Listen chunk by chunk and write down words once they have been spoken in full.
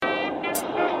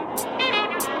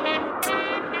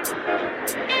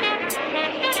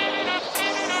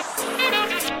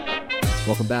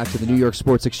Welcome back to the New York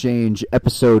Sports Exchange,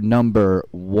 episode number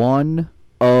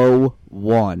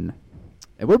 101.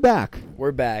 And we're back.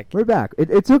 We're back.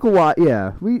 It took a while,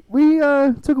 yeah. We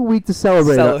took a week to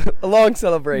celebrate. A long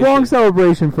celebration. Long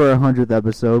celebration for our 100th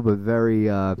episode, but very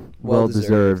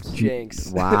well-deserved. Jinx.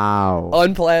 Wow.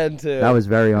 Unplanned, too. That was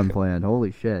very unplanned.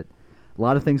 Holy shit. A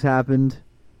lot of things happened.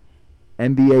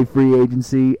 NBA free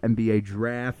agency, NBA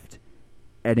draft,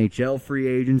 NHL free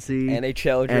agency,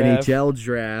 NHL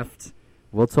draft.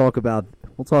 We'll talk about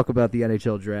the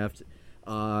NHL draft.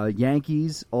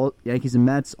 Yankees and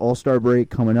Mets All Star break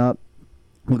coming up.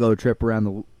 We'll go a trip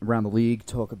around the league.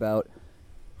 Talk about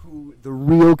who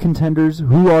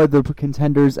are the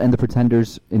contenders and the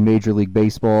pretenders in Major League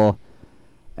Baseball.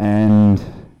 And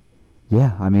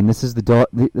yeah, I mean these are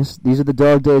the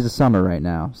dog days of summer right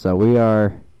now. So we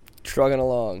are trucking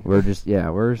along. We're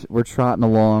trotting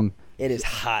along. It is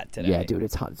hot today. Yeah, dude,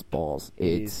 it's hot as balls.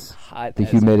 It's hot. The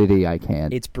humidity, I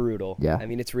can't. It's brutal. Yeah. I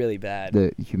mean, it's really bad.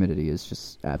 The humidity is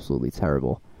just absolutely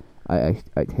terrible. I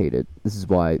hate it. This is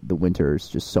why the winter is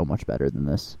just so much better than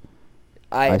this.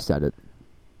 I said it.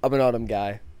 I'm an autumn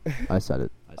guy. I said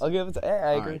it. I'll give it to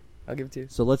I agree. Right. I'll give it to you.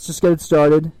 So let's just get it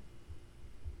started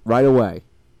right away.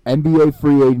 NBA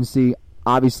free agency,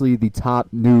 obviously the top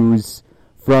news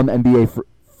from NBA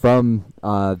from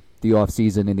the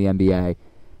offseason in the NBA.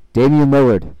 Damian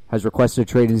Lillard has requested a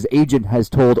trade, and his agent has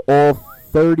told all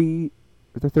 29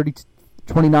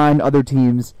 other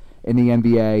teams in the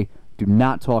NBA, do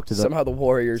not talk to them. Somehow the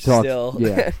Warriors still.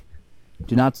 Yeah.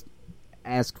 Do not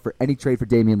ask for any trade for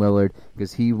Damian Lillard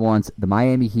because he wants the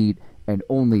Miami Heat and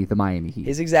only the Miami Heat.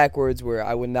 His exact words were,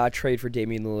 I would not trade for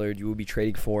Damian Lillard. You will be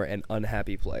trading for an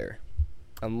unhappy player.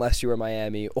 Unless you are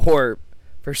Miami or,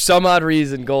 for some odd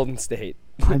reason, Golden State.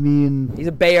 I mean, he's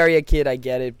a Bay Area kid. I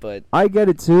get it, but I get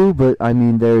it too. But I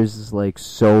mean, there's like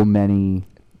so many.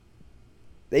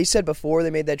 They said before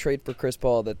they made that trade for Chris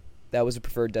Paul that was a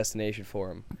preferred destination for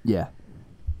him. Yeah.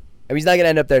 I mean, he's not gonna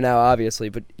end up there now, obviously.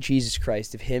 But Jesus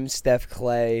Christ, if him, Steph,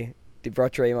 Clay, they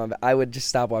brought Draymond, I would just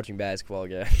stop watching basketball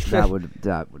again. that would have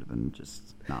been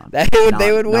just not.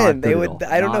 They would win. They would.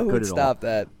 I don't know who would stop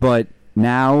that. But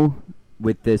now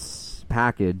with this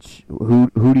package,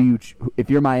 who do you? If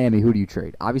you're Miami, who do you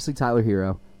trade? Obviously Tyler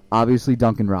Hero. Obviously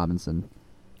Duncan Robinson.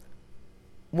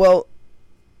 Well,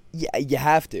 yeah, you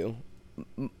have to.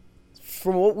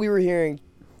 From what we were hearing,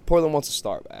 Portland wants a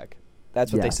star back.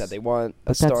 That's what they said. They want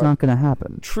a star. But that's not going to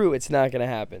happen. True, it's not going to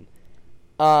happen.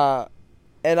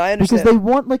 And I understand. Because they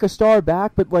want like a star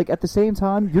back, but like at the same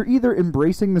time, you're either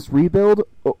embracing this rebuild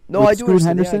with Scoot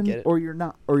Henderson, I get it. or you're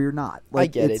not. Like, I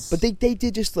get it. But they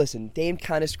did just listen. Dame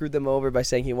kind of screwed them over by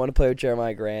saying he wanted to play with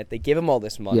Jeremiah Grant. They gave him all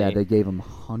this money. Yeah, they gave him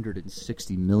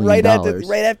 $160 million. Right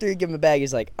after he gave him a bag,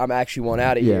 he's like, I'm actually one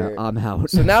out of here. Yeah, I'm out.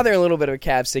 So now they're in a little bit of a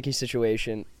cap sticky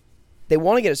situation. They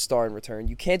want to get a star in return.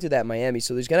 You can't do that in Miami,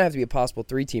 so there's going to have to be a possible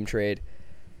 3-team trade.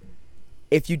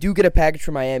 If you do get a package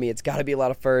from Miami, it's got to be a lot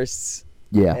of firsts.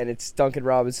 Yeah. And it's Duncan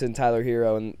Robinson, Tyler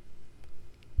Hero, and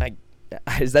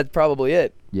is that probably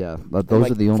it? Yeah,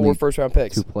 those are the only 4 first-round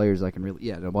picks. 2 players I can really.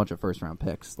 Yeah, a bunch of first-round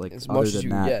picks. Like as other much than as you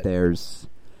that, get. There's.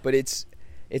 But it's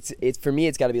for me.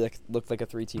 It's got to be look like a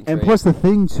 3-team trade. And plus, the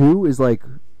thing too is like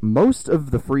most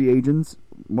of if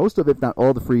not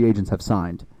all the free agents have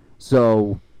signed.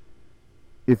 So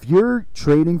if you're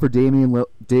trading for Damian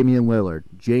Lillard,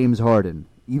 James Harden,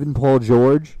 even Paul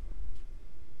George,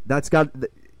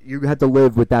 you have to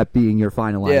live with that being your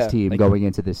finalized team going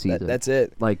into this season. That's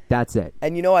it. That's it.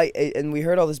 And and we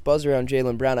heard all this buzz around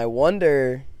Jaylen Brown. I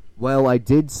wonder. Well, I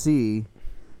did see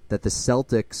that the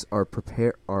Celtics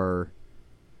are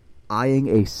eyeing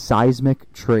a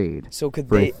seismic trade. So could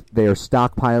they are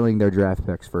stockpiling their draft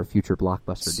picks for a future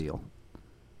blockbuster deal.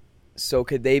 So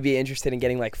could they be interested in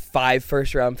getting 5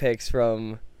 first-round picks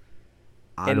from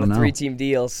in the 3-team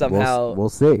deal somehow? We'll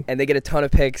see. And they get a ton of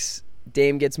picks.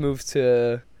 Dame gets moved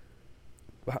to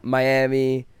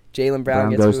Miami. Jaylen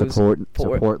Brown gets goes moved to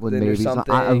Portland maybe. Or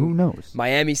something. Who knows?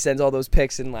 Miami sends all those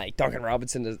picks and Duncan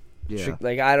Robinson to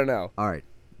I don't know. All right.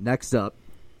 Next up,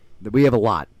 we have a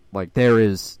lot. There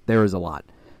is a lot.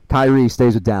 Kyrie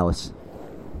stays with Dallas.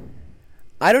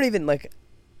 I don't even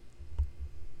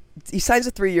he signs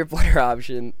a 3-year player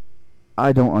option.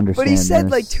 I don't understand. But he said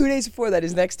this. 2 days before that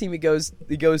his next team he goes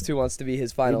to wants to be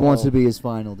his final. He wants to be his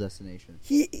final destination.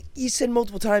 He said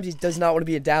multiple times he does not want to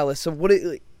be in Dallas. So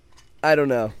I don't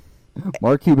know.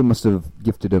 Mark Cuban must have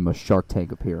gifted him a Shark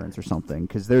Tank appearance or something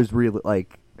because there's really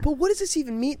But what does this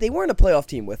even mean? They weren't a playoff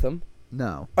team with him.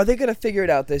 No. Are they going to figure it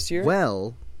out this year?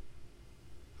 Well,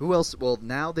 who else? Well,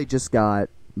 now they just got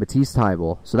Matisse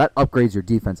Thybulle, so that upgrades your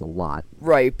defense a lot.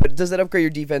 Right, but does that upgrade your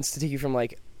defense to take you from an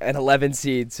 11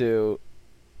 seed to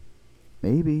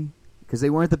Maybe. Because they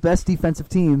weren't the best defensive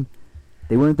team.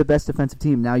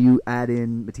 Now you add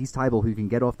in Matisse Thybulle, who can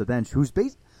get off the bench,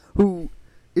 who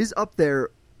is up there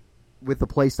with a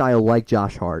play style like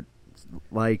Josh Hart,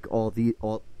 like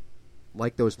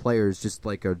like those players, just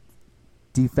like a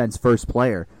defense first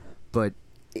player. But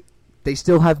they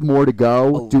still have more to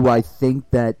go. Do I think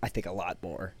that? I think a lot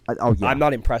more. Yeah. I'm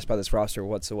not impressed by this roster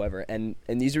whatsoever, and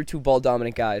these are two ball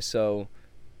dominant guys. So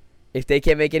if they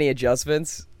can't make any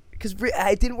adjustments, because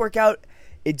it didn't work out.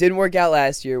 It didn't work out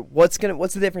last year. What's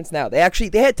the difference now? They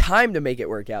had time to make it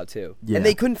work out too, and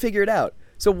they couldn't figure it out.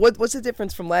 So what's the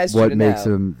difference from last year to now? What makes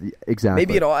them exactly?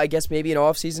 Maybe an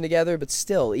off season together, but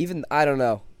still, even I don't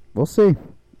know. We'll see.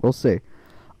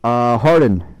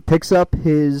 Harden picks up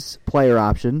his player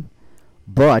option,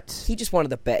 but he just wanted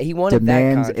the bet. He wanted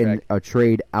demands that contract. a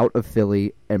trade out of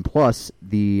Philly, and plus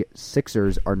the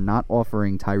Sixers are not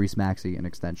offering Tyrese Maxey an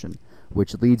extension,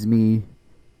 which leads me.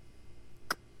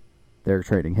 They're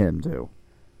trading him too.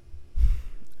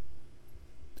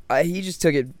 He just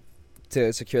took it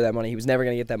to secure that money. He was never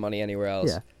going to get that money anywhere else.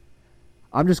 Yeah,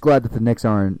 I'm just glad that the Knicks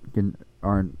aren't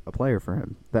a player for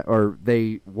him. Or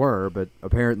they were, but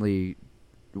apparently.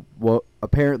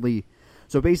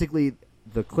 So basically,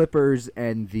 the Clippers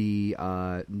and the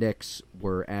Knicks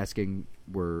were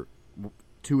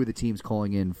two of the teams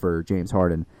calling in for James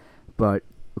Harden, but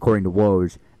according to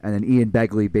Woj. And then Ian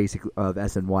Begley of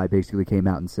SNY basically came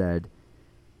out and said,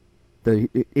 the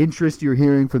interest you're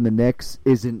hearing from the Knicks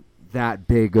isn't that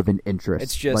big of an interest.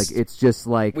 It's just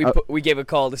like we gave a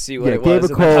call to see what it was,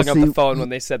 and then hung up the phone when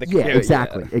they said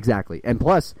the exactly. And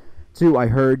plus, too, I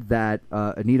heard that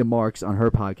Anita Marks on her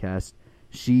podcast,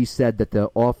 she said that the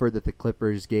offer that the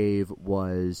Clippers gave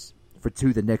was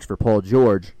to the Knicks for Paul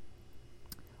George,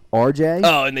 RJ.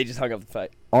 Oh, and they just hung up the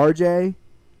fight. RJ,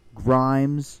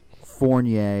 Grimes,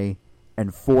 Fournier,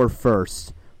 and 4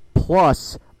 firsts,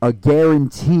 plus a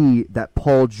guarantee that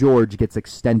Paul George gets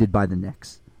extended by the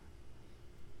Knicks.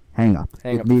 Hang up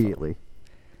immediately.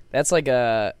 That's like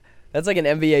an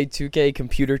NBA 2K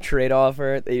computer trade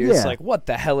offer. That you're just like, what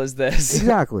the hell is this?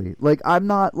 Exactly. I'm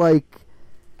not,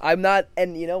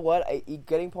 and you know what?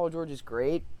 Getting Paul George is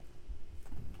great.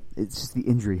 It's just the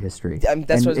injury history. That's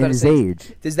what I was about to his say.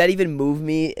 Age. Does that even move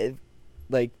me,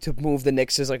 to move the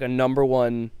Knicks as a number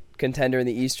one contender in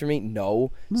the East for me?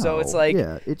 No. So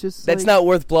it's that's not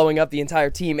worth blowing up the entire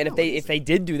team. And if they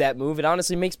did do that move, it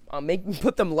honestly make me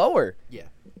put them lower. Yeah.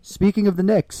 Speaking of the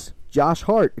Knicks, Josh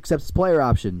Hart accepts his player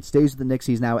option, stays with the Knicks.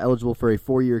 He's now eligible for a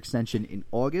 4-year extension in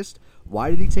August.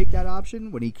 Why did he take that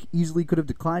option when he easily could have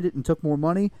declined it and took more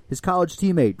money? His college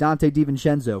teammate, Dante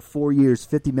DiVincenzo, 4 years,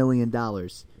 $50 million.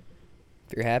 If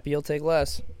you're happy, you'll take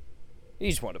less.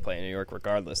 You just want to play in New York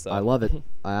regardless, though. I love it.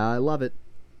 I love it.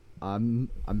 I'm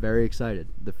very excited.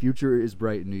 The future is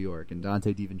bright in New York, and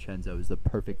Dante DiVincenzo is the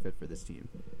perfect fit for this team.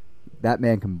 That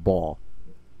man can ball.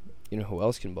 You know who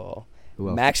else can ball? Who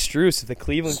else? Max Strus of the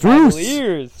Cleveland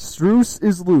Cavaliers. Strus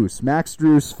is loose. Max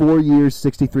Strus, 4 years,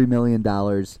 $63 million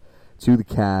to the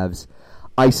Cavs.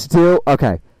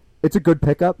 It's a good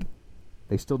pickup.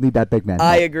 They still need that big man.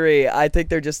 I agree. I think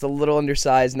they're just a little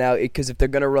undersized now because if they're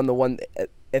going to run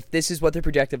if this is what their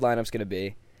projected lineup's going to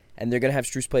be, and they're going to have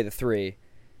Strus play the 3,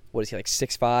 what is he,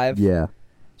 6'5"? Yeah.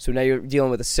 So now you're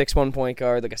dealing with a 6'1" point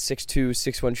guard, a 6'2",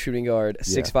 6'1" shooting guard, a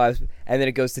 6'5", and then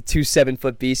it goes to 2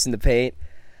 7-foot beasts in the paint.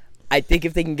 I think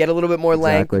if they can get a a more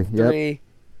length, 3,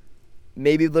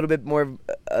 maybe a little bit more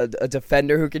a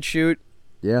defender who could shoot.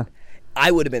 Yeah.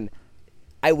 I would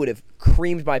have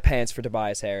creamed my pants for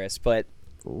Tobias Harris, but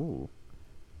ooh.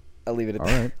 I'll leave it at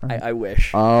that. All right. I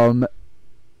wish.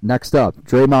 Next up,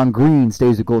 Draymond Green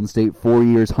stays at Golden State, 4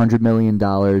 years, $100 million.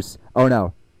 Oh,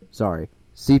 no. Sorry.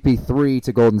 CP3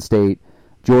 to Golden State,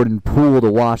 Jordan Poole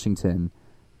to Washington.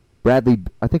 I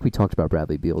think we talked about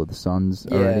Bradley Beal to the Suns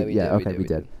already. We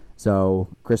did. So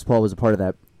Chris Paul was a part of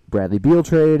that Bradley Beal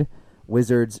trade.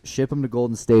 Wizards ship him to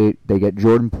Golden State. They get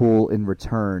Jordan Poole in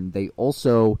return. They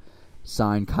also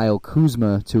sign Kyle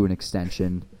Kuzma to an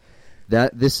extension.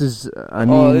 This is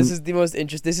the most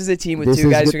interesting. This is a team with two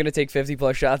guys who are going to take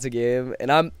 50+ shots a game,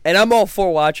 and I'm all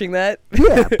for watching that.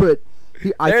 Yeah, but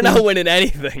they're not winning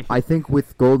anything. I think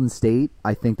with Golden State,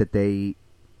 I think that they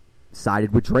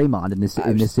sided with Draymond in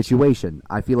this situation.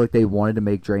 I feel like they wanted to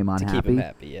make Draymond to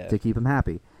keep him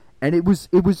happy, and it was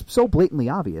so blatantly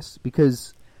obvious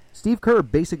because Steve Kerr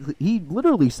he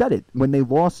literally said it when they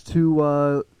lost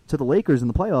to the Lakers in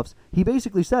the playoffs. He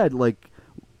basically said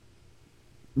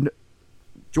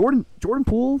Jordan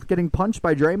Poole getting punched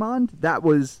by Draymond, that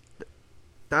was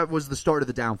the start of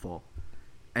the downfall.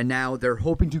 And now they're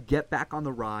hoping to get back on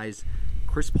the rise.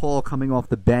 Chris Paul coming off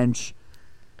the bench.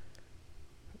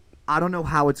 I don't know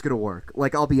how it's gonna work.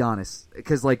 Like, I'll be honest,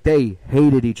 because like they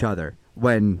hated each other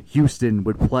when Houston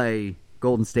would play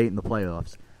Golden State in the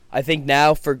playoffs. I think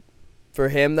now for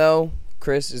him though,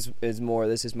 Chris is more.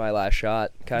 This is my last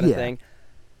shot kind of thing.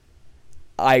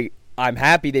 I'm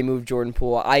happy they moved Jordan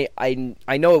Poole. I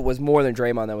know it was more than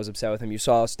Draymond that was upset with him. You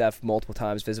saw Steph multiple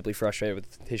times visibly frustrated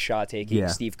with his shot taking. Yeah.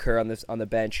 Steve Kerr on the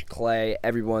bench, Clay,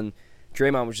 everyone.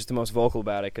 Draymond was just the most vocal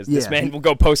about it because this man will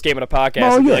go post game on a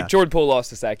podcast and be like, Jordan Poole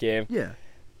lost us that game. Yeah.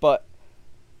 But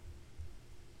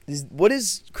what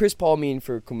does Chris Paul mean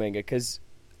for Kuminga? Because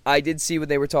I did see what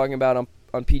they were talking about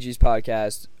on PG's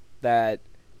podcast. That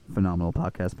phenomenal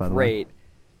podcast, by the way. Great.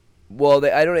 Well,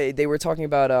 they were talking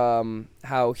about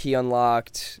how he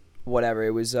unlocked whatever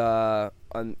it was on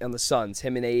the Suns.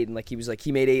 Him and Aiden,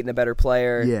 he made Aiden a better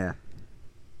player. Yeah.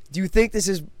 Do you think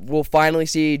we'll finally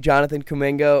see Jonathan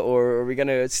Kuminga, or are we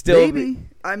gonna still maybe?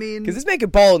 I mean, because this man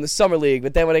could ball in the summer league,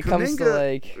 but then when it comes to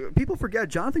like people forget,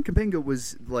 Jonathan Kuminga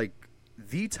was like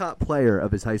the top player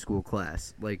of his high school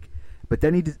class. Like, but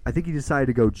then I think he decided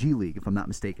to go G League, if I'm not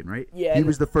mistaken, right? Yeah, he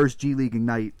was the first G League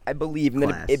Ignite, I believe, and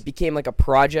class. then it became like a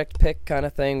project pick kind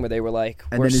of thing where they were like,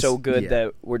 we're so good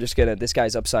that we're just gonna. This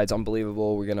guy's upside's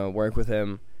unbelievable. We're gonna work with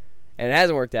him, and it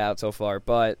hasn't worked out so far.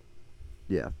 But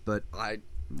yeah, but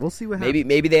we'll see what happens.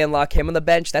 Maybe they unlock him on the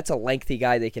bench. That's a lengthy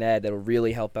guy they can add that'll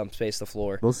really help them space the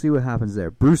floor. We'll see what happens there.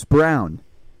 Bruce Brown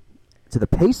to the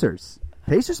Pacers.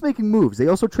 Pacers making moves. They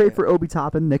also trade for Obi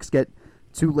Toppin. Knicks get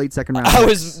 2 late second round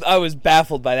picks. I was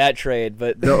baffled by that trade,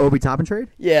 but the Obi Toppin trade?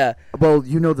 Yeah. Well,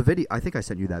 you know the video. I think I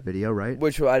sent you that video, right?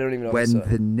 Which one? I don't even know. When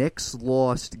the Knicks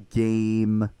lost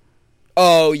game.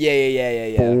 Oh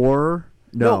yeah. 4.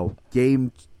 No,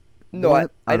 game. No,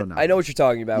 I don't know. I know what you're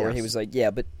talking about. Yes. Where he was like,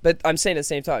 but I'm saying at the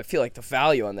same time, I feel like the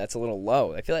value on that's a little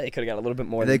low. I feel like they could have got a little bit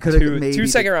more. They than could have two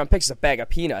second round picks, is a bag of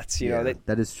peanuts. You know,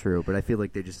 that is true. But I feel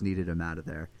like they just needed him out of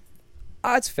there.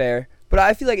 That's fair. But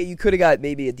I feel like you could have got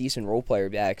maybe a decent role player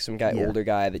back, some guy, older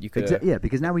guy that you could. Yeah,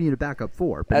 because now we need a backup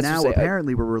 4. But now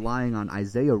apparently we're relying on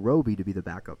Isaiah Roby to be the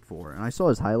backup 4. And I saw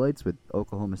his highlights with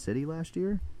Oklahoma City last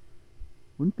year.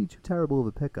 Wouldn't be too terrible of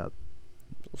a pickup.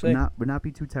 We'll see. Would not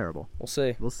be too terrible. We'll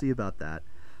see. We'll see about that.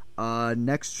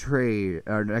 Next trade,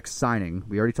 or next signing,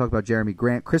 we already talked about Jeremy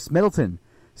Grant. Chris Middleton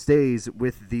stays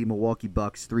with the Milwaukee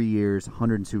Bucks, 3 years,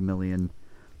 $102 million.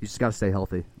 He's just got to stay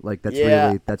healthy. Like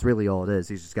that's really all it is.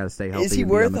 He's just got to stay healthy. Is he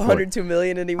worth $102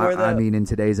 million anymore? Though I mean, in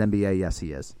today's NBA, yes,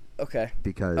 he is. Okay.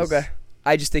 Because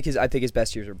I just think his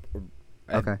best years are.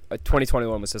 Okay.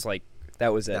 2021 was just like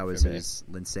that was it. That was his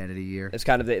insanity year. It's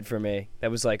kind of it for me. That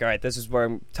was like, all right, this is where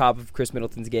I'm top of Chris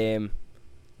Middleton's game.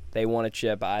 They won a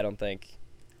chip. I don't think.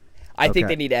 I think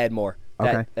they need to add more.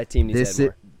 That team needs to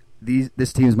add more.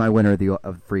 This team is my winner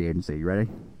of free agency. You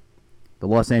ready? The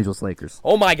Los Angeles Lakers.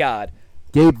 Oh my God.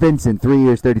 Gabe Vincent, 3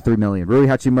 years, $33 million. Rui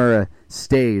Hachimura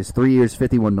stays, 3 years,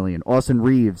 $51 million. Austin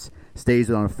Reeves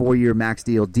stays on a 4-year max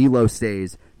deal. D'Lo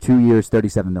stays, 2 years,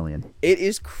 $37 million. It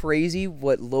is crazy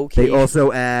what location. They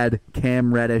also add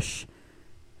Cam Reddish.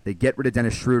 They get rid of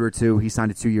Dennis Schroeder too. He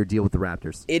signed a 2-year deal with the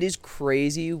Raptors. It is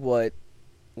crazy what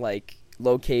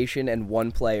location and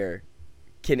one player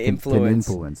can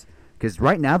influence. Because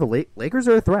right now the Lakers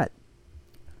are a threat.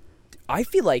 I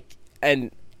feel like,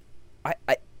 and I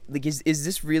is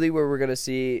this really where we're gonna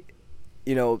see,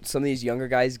 some of these younger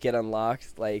guys get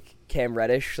unlocked, like Cam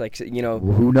Reddish,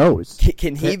 who knows?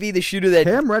 Can he be the shooter that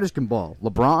Cam Reddish can ball?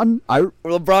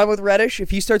 LeBron with Reddish,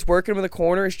 if he starts working him in the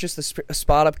corner, it's just a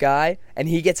spot up guy, and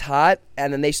he gets hot,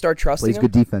 and then they start trusting him. Plays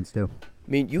good defense too.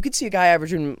 I mean, you could see a guy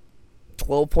averaging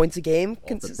 12 points a game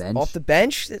off the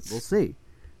bench. We'll see,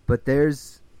 but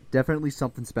there's definitely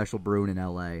something special brewing in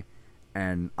LA.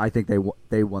 And I think they won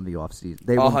the offseason.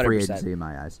 They won 100%. Free agency in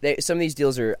my eyes. Some of these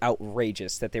deals are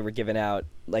outrageous that they were giving out.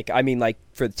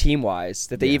 For team-wise,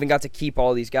 that they even got to keep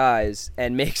all these guys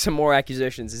and make some more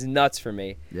acquisitions is nuts for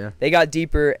me. Yeah. They got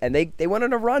deeper, and they went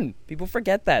on a run. People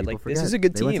forget that. This is a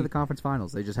good team. They went to the conference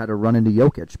finals. They just had to run into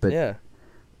Jokic. But yeah.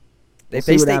 We'll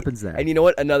see what happens there. And you know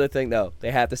what? Another thing, though.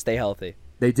 They have to stay healthy.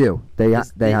 They do. They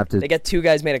have to. They got 2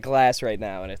 guys made of glass right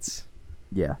now, and it's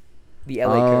the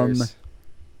LA Curse.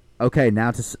 Okay, now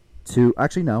to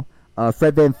actually no.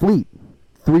 Fred VanVleet,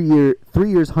 3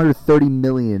 years, $130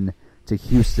 million to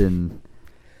Houston.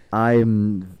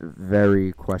 I'm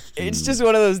very questioning. It's just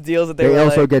one of those deals that they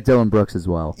also get Dylan Brooks as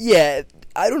well. Yeah,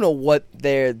 I don't know what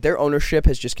their ownership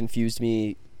has just confused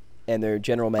me, and their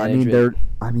general management.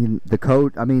 The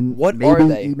code. What maybe are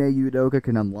they? Ime Udoka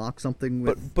can unlock something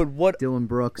with but what Dylan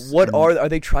Brooks. What are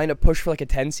they trying to push for, like a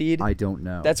 10 seed? I don't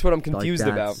know. That's what I'm confused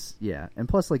about. Yeah, and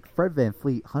plus Fred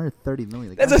VanVleet, $130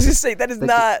 million. That's what I was just saying. That is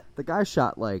not. The guy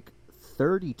shot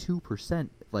 32%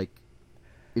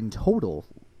 in total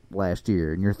last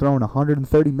year, and you're throwing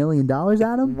 $130 million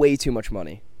at him. Way too much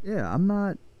money. Yeah, I'm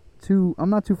not too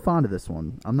fond of this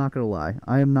one. I'm not gonna lie.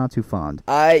 I am not too fond.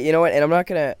 You know what? And I'm not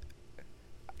gonna,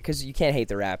 because you can't hate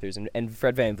the Raptors, and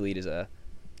Fred VanVleet is a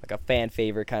fan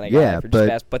favorite kind of guy for just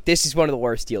fast. But this is one of the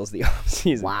worst deals of the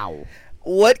offseason. Wow.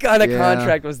 What kind of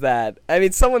contract was that? I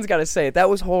mean, someone's got to say it. That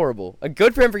was horrible.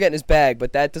 Good for him for getting his bag,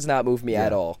 but that does not move me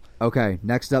at all. Okay,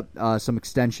 next up, some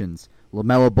extensions.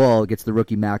 LaMelo Ball gets the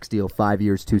rookie max deal, 5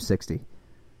 years, $260.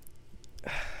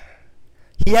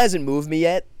 He hasn't moved me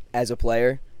yet as a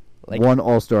player. One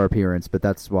All-Star appearance, but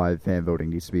that's why fan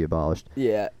voting needs to be abolished.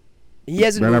 Yeah. He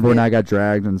hasn't. Remember when I got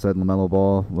dragged and said LaMelo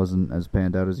Ball wasn't as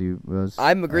panned out as he was?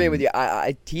 I'm agreeing with you.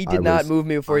 He did not move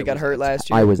me before he got hurt last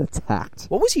year. I was attacked.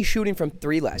 What was he shooting from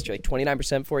 3 last year?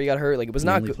 29% before he got hurt? It was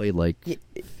not good. He only played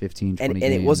 15, 20 games.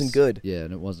 And it wasn't good. Yeah,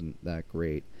 and it wasn't that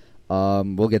great.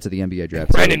 We'll get to the NBA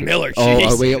draft. Brandon Miller.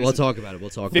 Wait, we'll talk about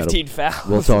it. 15 fouls.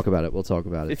 We'll talk about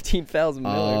it. 15 fouls in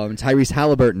Miller. Tyrese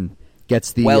Halliburton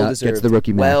gets the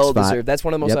rookie max. Well deserved. That's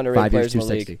one of the most underrated players in the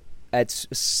league. 260.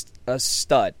 That's a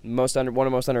stud. One of the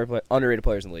most underrated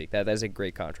players in the league. That is a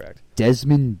great contract.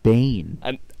 Desmond Bane.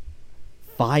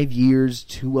 5 years,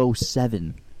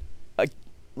 $207.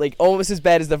 Almost as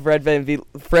bad as the Fred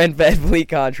VanVleet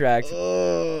contract.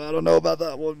 I don't know about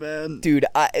that one, man. Dude,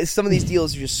 some of these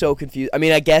deals are just so confused. I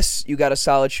mean, I guess you got a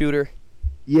solid shooter.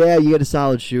 Yeah, you get a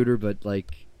solid shooter, but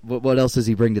what else does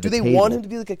he bring to the table? Do they want him to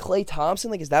be like a Klay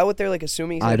Thompson? Is that what they're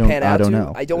assuming he's going to pan out to? I don't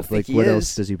know. I don't think he is. What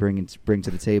else does he bring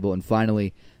to the table? And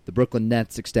finally, the Brooklyn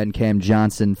Nets extend Cam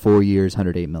Johnson 4 years,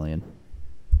 $108 million.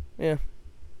 Yeah.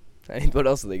 I mean, what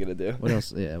else are they going to do? What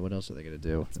else? Yeah, what else are they going to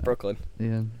do? It's Brooklyn.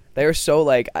 Yeah. They are so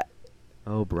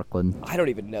Brooklyn. I don't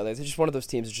even know. They're just one of those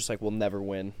teams that's just we'll never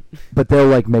win. But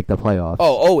they'll make the playoffs.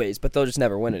 Oh, always, but they'll just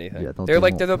never win anything. Yeah, they're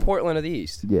the Portland of the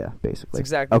East. Yeah, basically. That's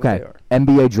exactly what they are.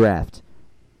 NBA draft.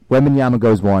 Wembanyama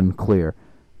goes 1, clear.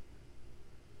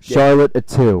 Charlotte at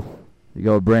 2. You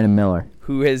go with Brandon Miller.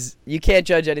 You can't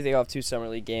judge anything off 2 summer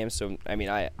league games, so I mean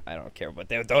I don't care, but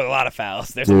there's a lot of fouls.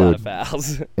 There's a lot of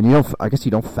fouls. And I guess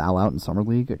you don't foul out in summer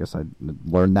league. I guess I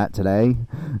learned that today.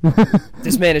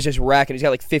 This man is just racking. He's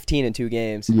got 15 in 2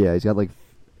 games. Yeah, he's got I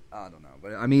don't know,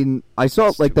 but I mean, I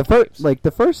saw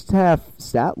the first half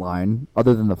stat line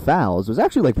other than the fouls was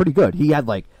actually pretty good. He had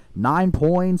 9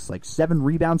 points, 7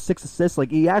 rebounds, 6 assists.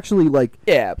 He actually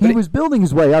he was building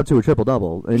his way up to a triple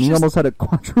double, and he almost had a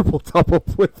quadruple double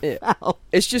with foul.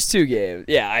 It's just 2 games.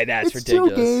 Yeah, that's it's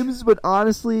ridiculous. 2 games, but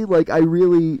honestly,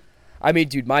 I mean,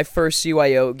 dude, my first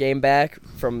CYO game back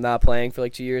from not playing for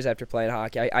 2 years after playing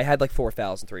hockey, I had 4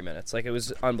 fouls in 3 minutes. It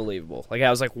was unbelievable. I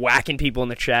was whacking people in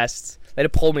the chest. They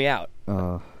had to pull me out.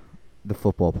 The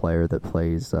football player that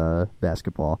plays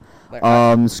basketball.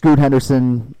 Scoot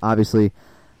Henderson, obviously.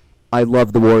 I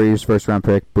love the Warriors' first-round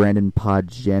pick, Brandon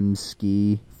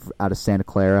Podziemski out of Santa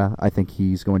Clara. I think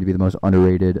he's going to be the most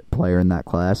underrated player in that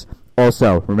class.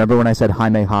 Also, remember when I said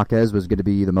Jaime Jaquez was going to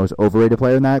be the most overrated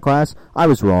player in that class? I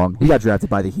was wrong. He got drafted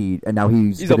by the Heat, and now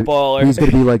he's a baller. He's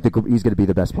going to be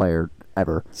the best player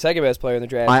ever. Second best player in the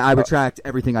draft. I retract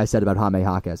everything I said about Jaime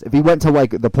Jaquez. If he went to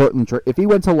the Portland, if he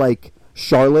went to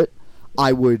Charlotte,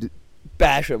 I would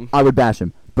bash him. I would bash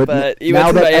him. But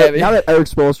now that Eric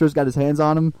Spoelstra's got his hands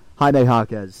on him, Jaime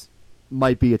Jaquez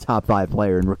might be a top 5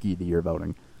 player in Rookie of the Year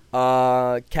voting.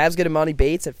 Cavs get Imani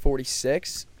Bates at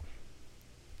 46.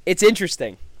 It's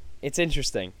interesting. It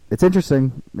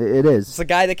is. It's a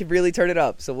guy that could really turn it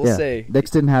up, so we'll see.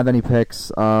 Knicks didn't have any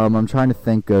picks. I'm trying to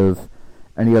think of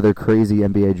any other crazy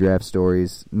NBA draft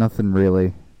stories. Nothing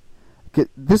really.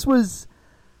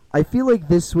 I feel like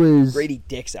this was Grady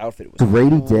Dick's outfit was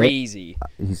crazy.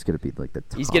 He's gonna be the top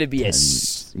He's gonna be 10. a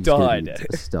stud. He's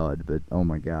a stud, but oh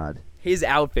my god, his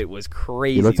outfit was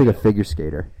crazy. He looked like a figure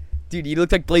skater. Dude, he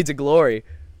looked like Blades of Glory.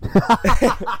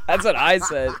 That's what I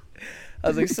said. I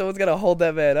was like, someone's gonna hold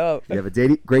that man up. Yeah, but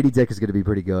Grady Dick is gonna be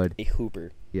pretty good. A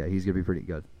hooper. Yeah, he's gonna be pretty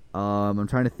good. I'm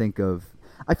trying to think of.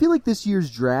 I feel like this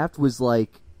year's draft was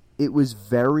it was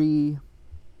very.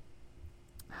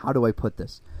 How do I put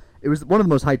this? It was one of the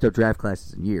most hyped up draft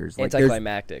classes in years.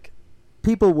 Anticlimactic.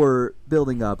 People were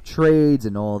building up trades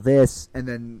and all this, and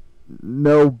then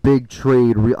no big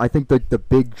trade. I think the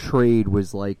big trade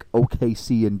was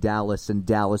OKC and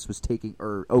Dallas was taking,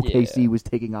 or OKC was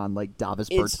taking on Davis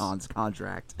Bertans'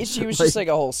 contract. It was just a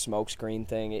whole smokescreen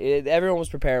thing. Everyone was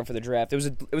preparing for the draft.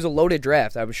 It was a loaded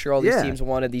draft. I'm sure all these teams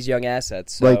wanted these young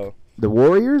assets. So. The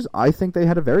Warriors, I think they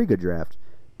had a very good draft.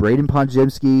 Braden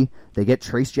Podziemski, they get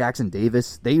Trace Jackson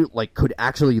Davis. They could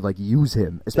actually use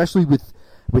him, especially with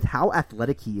how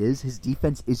athletic he is. His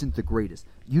defense isn't the greatest.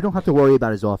 You don't have to worry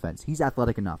about his offense. He's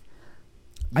athletic enough.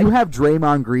 You have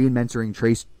Draymond Green mentoring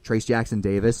Trace Jackson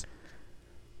Davis.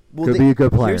 Well, could be a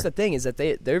good player. Here's the thing: is that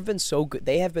they've been so good.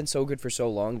 They have been so good for so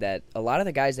long that a lot of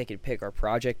the guys they could pick are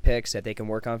project picks that they can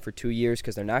work on for 2 years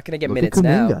because they're not going to get minutes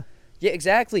now. Yeah,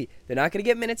 exactly. They're not going to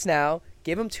get minutes now.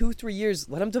 Give them 2-3 years.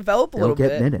 Let them develop a little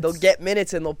bit. Minutes. They'll get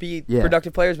minutes and they'll be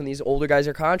productive players when these older guys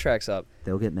are contracts up.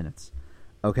 They'll get minutes.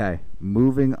 Okay,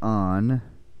 moving on.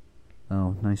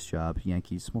 Oh, nice job,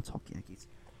 Yankees. We'll talk Yankees.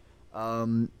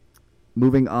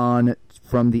 Moving on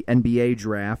from the NBA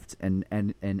draft and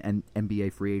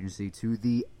NBA free agency to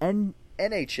the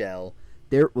NHL.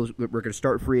 We're going to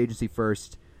start free agency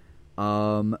first.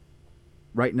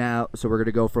 Right now, so we're going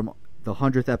to go from the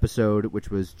 100th episode, which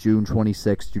was June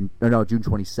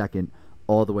 22nd,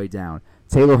 all the way down.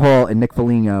 Taylor Hall and Nick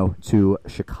Foligno to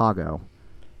Chicago.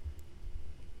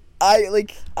 I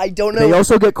don't know. They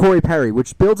also get Corey Perry,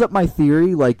 which builds up my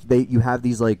theory. Like you have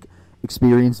these like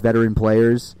experienced veteran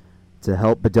players to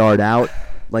help Bedard out.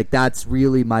 Like that's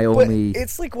really my only.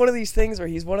 It's like one of these things where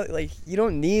he's one of you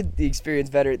don't need the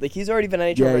experienced veteran. Like he's already been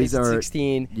NHL ready since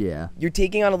 16. Yeah, you're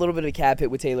taking on a little bit of a cap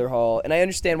hit with Taylor Hall, and I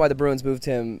understand why the Bruins moved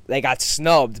him. They got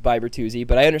snubbed by Bertuzzi,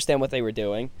 but I understand what they were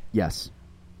doing. Yes.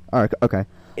 All right. Okay.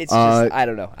 It's just I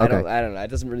don't know. Okay. I don't know. It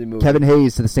doesn't really move. Kevin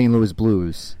Hayes to the St. Louis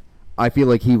Blues. I feel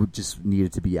like he just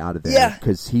needed to be out of there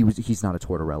because he's not a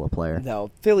Tortorella player.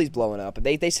 No, Philly's blowing up.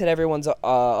 They said everyone's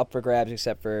up for grabs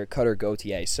except for Cutter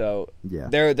Gauthier. So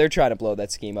they're trying to blow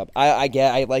that scheme up.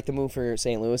 I like the move for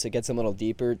St. Louis. It gets them a little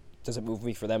deeper. Does it move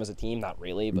me for them as a team? Not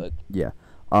really, but yeah.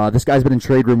 This guy's been in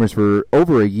trade rumors for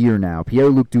over a year now.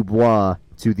 Pierre-Luc Dubois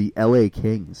to the L.A.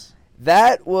 Kings.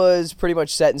 That was pretty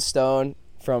much set in stone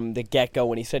from the get-go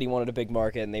when he said he wanted a big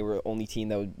market and they were the only team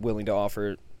that was willing to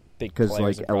offer. Because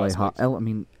like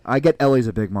I get LA's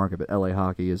a big market, but LA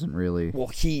hockey isn't really. Well,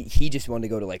 he just wanted to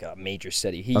go to like a major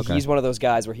city. He's one of those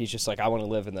guys where he's just like, I want to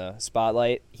live in the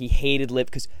spotlight. He hated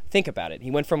because think about it.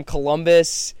 He went from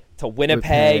Columbus to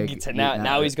Winnipeg to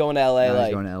now he's going to LA.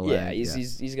 He's going to LA. Yeah,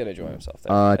 he's gonna enjoy himself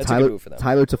there. That's a good move for them.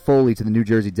 Tyler Toffoli to the New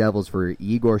Jersey Devils for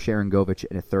Igor Sharangovich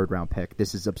and a 3rd-round pick.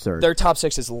 This is absurd. Their top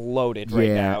 6 is loaded right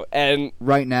now, and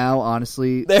right now,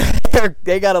 honestly,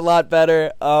 they got a lot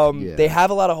better. They have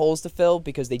a lot of holes to fill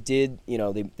because they did.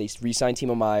 They re-signed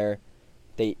Timo Meier.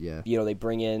 They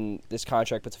bring in this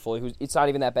contract with Toffoli, it's not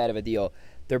even that bad of a deal.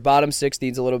 Their bottom 6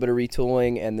 needs a little bit of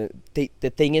retooling, and the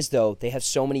thing is, though, they have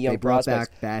so many young prospects. They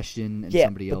brought back Bastion and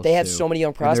somebody else, but they have so many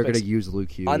young prospects. And they're going to use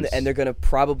Luke Hughes. And they're going to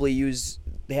probably use...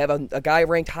 They have a guy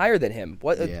ranked higher than him.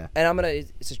 And I'm going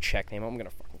to... It's a Czech name. I'm going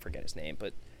to fucking forget his name,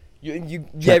 but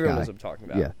everyone knows what I'm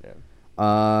talking about.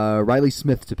 Yeah. Riley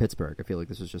Smith to Pittsburgh. I feel like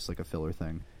this is just like a filler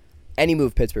thing. Any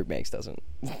move Pittsburgh makes doesn't...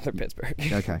 They're Pittsburgh.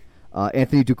 Okay.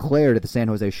 Anthony Duclair to the San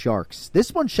Jose Sharks.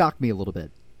 This one shocked me a little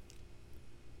bit.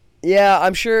 Yeah,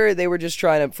 I'm sure they were just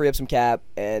trying to free up some cap,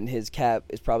 and his cap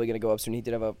is probably going to go up soon. He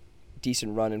did have a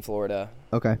decent run in Florida.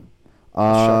 Okay.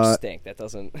 Sharks stink. That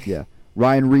doesn't... Yeah.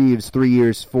 Ryan Reeves, 3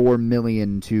 years, $4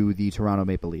 million to the Toronto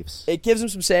Maple Leafs. It gives them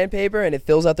some sandpaper, and it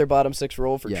fills out their bottom 6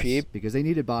 role for cheap. Because they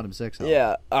needed bottom 6.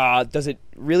 Yeah. Does it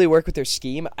really work with their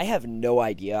scheme? I have no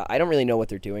idea. I don't really know what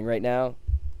they're doing right now.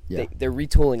 Yeah. They're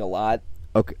retooling a lot.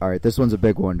 Okay. All right. This one's a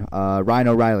big one. Ryan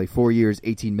O'Reilly, 4 years,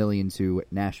 $18 million to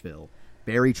Nashville.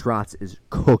 Barry Trotz is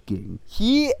cooking.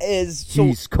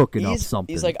 He's cooking up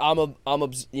something. He's like, I'm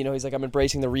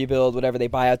embracing the rebuild, whatever. They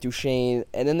buy out Duchesne,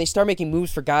 and then they start making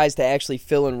moves for guys to actually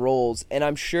fill in roles. And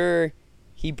I'm sure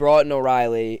he brought in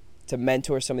O'Reilly to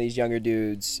mentor some of these younger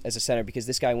dudes as a center because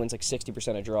this guy wins like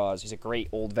 60% of draws. He's a great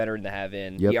old veteran to have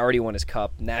in. Yep. He already won his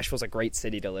cup. Nashville's a great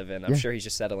city to live in. I'm sure he's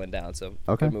just settling down. So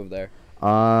good move there.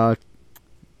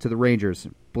 To the Rangers,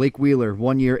 Blake Wheeler,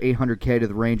 1 year, $800K to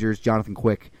the Rangers. Jonathan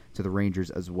Quick to the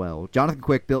Rangers as well. Jonathan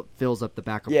Quick fills up the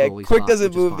backup goalie Quick spot,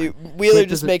 doesn't move you. Wheeler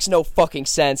just makes no fucking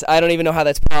sense. I don't even know how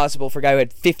that's possible for a guy who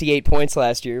had 58 points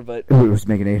last year. But who was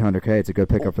making $800K? It's a good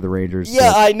pickup for the Rangers.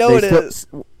 Yeah, I know it is.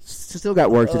 Still got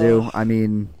work to do. I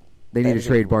mean, they need to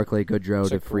trade Barclay Goodrow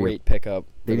to free up. Great pickup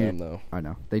for them, though. I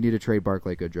know. They need to trade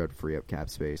Barclay Goodrow to free up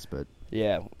cap space, but...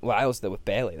 Yeah, well, I was there with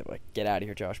Bailey. They're like, get out of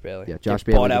here, Josh Bailey. Yeah, Josh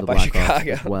Bailey bought out by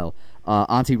Chicago as well.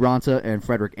 Antti Ranta and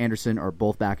Frederick Anderson are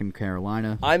both back in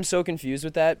Carolina. I'm so confused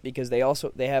with that because they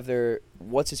have their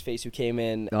what's his face who came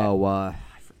in. I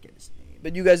forget his name.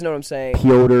 But you guys know what I'm saying.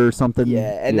 Piotr something.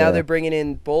 Yeah, and now they're bringing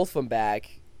in both of them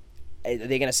back. Are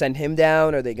they going to send him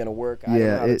down? Or are they going to work? I don't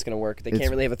know how it's going to work. They can't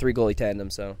really have a 3-goalie tandem.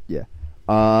 So yeah.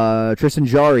 Tristan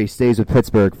Jarry stays with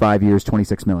Pittsburgh, 5 years,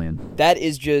 $26 million. That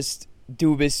is just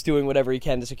Dubas doing whatever he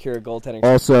can to secure a goaltending.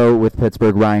 Also with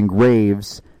Pittsburgh, Ryan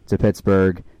Graves to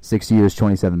Pittsburgh, 6 years,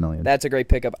 $27 million. That's a great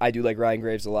pickup. I do like Ryan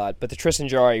Graves a lot, but the Tristan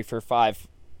Jarry for 5,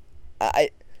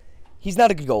 he's not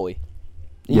a good goalie.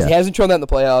 He hasn't shown that in the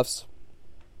playoffs.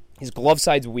 His glove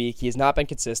side's weak. He has not been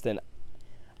consistent.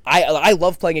 I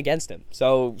love playing against him.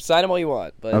 So sign him all you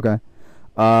want. But Okay.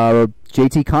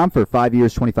 JT Compher, 5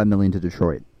 years, $25 million to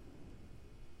Detroit.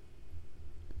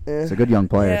 It's a good young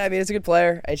player. Yeah, I mean, it's a good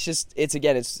player. It's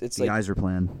The like Geyser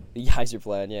plan. the Geyser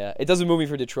plan. Yeah, it doesn't move me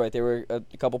for Detroit. They were a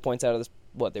couple points out of this.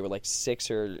 They were like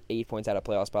 6 or 8 points out of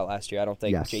playoff spot last year. I don't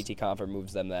think JT Compher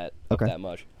moves them up that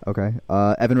much. Okay.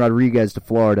 Evan Rodriguez to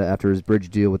Florida after his bridge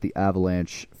deal with the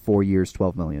Avalanche, 4 years,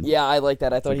 $12 million. Yeah, I like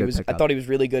that. I thought he pickup. was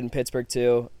really good in Pittsburgh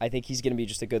too. I think he's going to be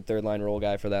just a good third line role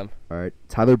guy for them. All right.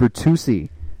 Tyler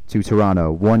Bertuzzi to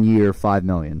Toronto, 1 year, $5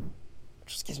 million.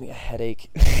 Just gives me a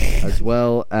headache. As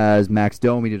well as Max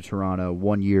Domi to Toronto,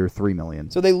 1 year, $3 million.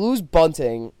 So they lose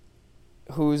Bunting,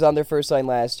 who's on their first line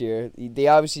last year. He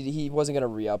wasn't going to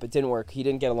re-up. It didn't work. He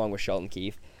didn't get along with Sheldon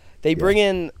Keefe. They bring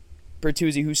in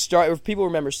Bertuzzi, who people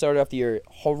remember started off the year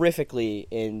horrifically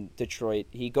in Detroit.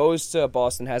 He goes to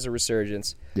Boston, has a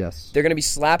resurgence. Yes. They're going to be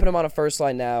slapping him on a first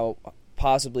line now,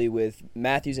 possibly with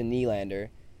Matthews and Nylander,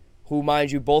 who,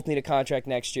 mind you, both need a contract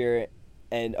next year,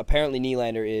 and apparently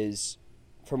Nylander is,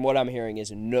 from what I'm hearing,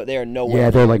 they are nowhere. Yeah,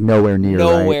 they're like nowhere near.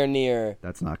 Nowhere right? near.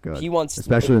 That's not good. He wants,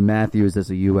 especially with Matthews as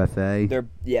a UFA.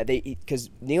 Because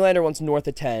Nylander wants north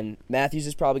of 10. Matthews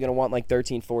is probably going to want like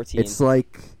 13, 14. It's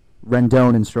like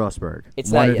Rendon and Strasburg.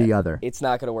 It's one not or the other. It's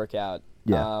not going to work out.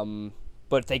 Yeah.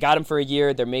 But they got him for a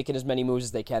year. They're making as many moves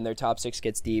as they can. Their top 6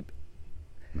 gets deep.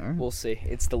 All right. We'll see.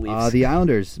 It's the Leafs. The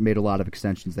Islanders made a lot of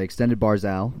extensions. They extended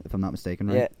Barzal, if I'm not mistaken,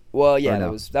 right? Yeah. Well, yeah,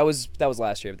 no? that was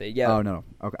last year. Oh no.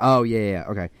 Okay. Oh yeah.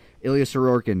 Okay. Ilya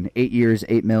Sorokin, 8 years,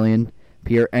 $8 million.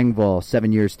 Pierre Engvall,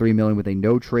 7 years, $3 million, with a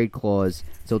no trade clause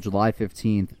till July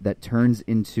 15th. That turns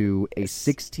into a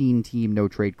 16-team no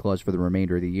trade clause for the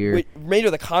remainder of the year. Remainder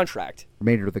of the contract.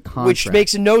 Which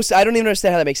makes no sense. I don't even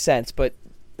understand how that makes sense, but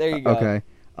there you go. Okay.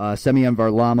 Semyon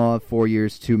Varlamov, 4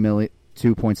 years,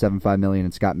 $2.75 million,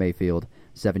 and Scott Mayfield,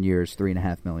 7 years,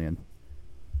 $3.5 million.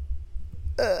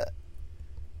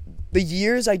 The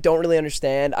years I don't really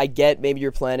understand. I get maybe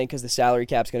you're planning because the salary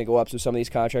cap's going to go up, so some of these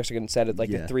contracts are going to set it like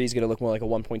the 3 is going to look more like a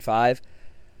 1.5.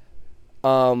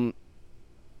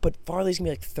 But Farley's going to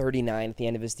be like 39 at the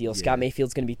end of his deal. Yeah. Scott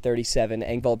Mayfield's going to be 37.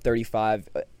 Engvall 35.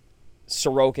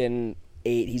 Sorokin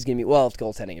 8. He's going to be if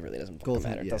goaltending it really doesn't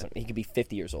matter. Yeah. He could be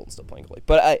 50 years old and still playing goalie.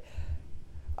 But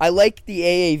I like the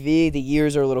AAV. The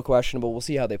years are a little questionable. We'll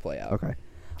see how they play out. Okay.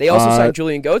 They also signed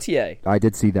Julian Gauthier. I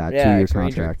did see that 2-year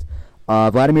contract.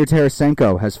 Vladimir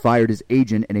Tarasenko has fired his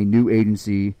agent and a new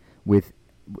agency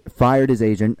hired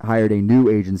a new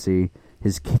agency.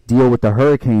 His deal with the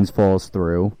Hurricanes falls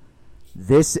through.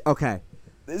 This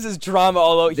is drama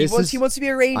all over. He wants to be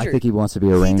a Ranger. I think he wants to be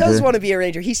a Ranger. He does want to be a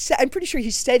Ranger. I'm pretty sure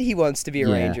he said he wants to be a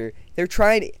Ranger.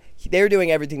 They're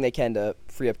doing everything they can to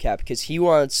free up cap because he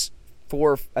wants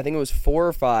 4. I think it was 4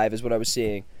 or 5 is what I was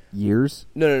seeing. Years?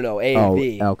 No. A and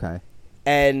B. Oh, okay.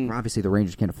 And obviously the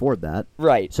Rangers can't afford that,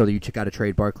 right? So you got to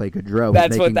trade Barclay Goodrow.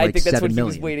 That's what I think. That's what he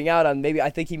was waiting out on. I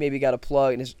think he maybe got a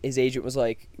plug, and his agent was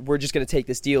like, "We're just going to take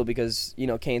this deal because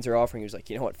Canes are offering." He was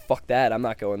like, "You know what? Fuck that. I'm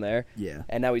not going there." Yeah.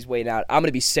 And now he's waiting out. I'm going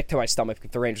to be sick to my stomach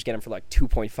if the Rangers get him for like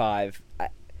 2.5.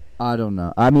 I don't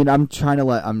know. I mean, I'm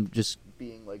just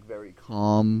being like very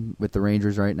calm with the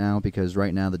Rangers right now because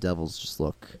right now the Devils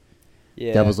look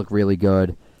really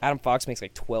good. Adam Fox makes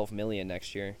like $12 million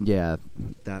next year. Yeah,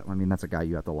 that's a guy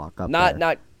you have to lock up. Not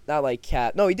like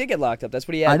cap. No, he did get locked up. That's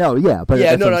what he had. I know, yeah, but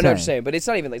I know what you're saying. But it's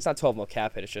not 12 mil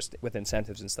cap hit. It's just with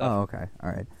incentives and stuff. Oh, okay, all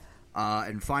right.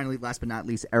 And finally, last but not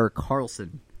least, Erik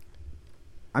Karlsson.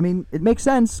 I mean, it makes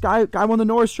sense. Guy won the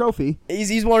Norris Trophy.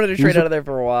 He's wanted to trade out of there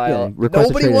for a while. Yeah,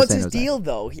 nobody wants his deal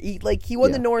though. He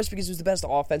won the Norris because he was the best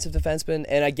offensive defenseman,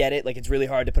 and I get it. Like it's really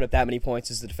hard to put up that many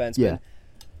points as the defenseman. Yeah.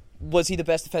 Was he the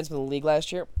best defenseman in the league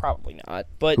last year? Probably not.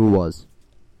 But who was?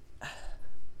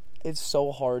 It's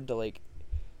so hard to like.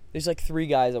 There's like 3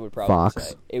 guys I would probably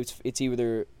say. It's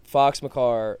either Fox,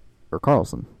 Makar, or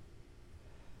Karlsson.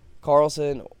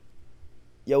 Karlsson,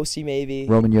 Yossi maybe.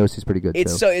 Roman Yossi's pretty good too.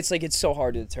 It's so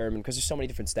hard to determine because there's so many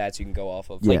different stats you can go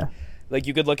off of. Yeah. Like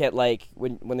you could look at like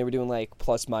when they were doing like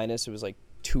plus minus. It was like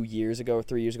 2 years ago or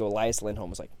 3 years ago. Elias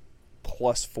Lindholm was like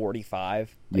plus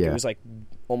 45. Like it was like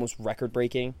almost record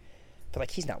breaking. But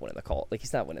like he's not winning the call. Like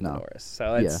he's not winning the Norris.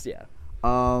 So it's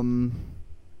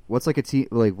what's like a team?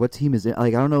 Like what team is it?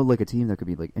 Like I don't know. Like a team that could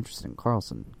be like interested in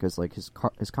Karlsson because like his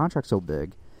contract's so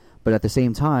big, but at the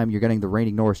same time you're getting the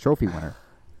reigning Norris Trophy winner.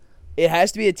 It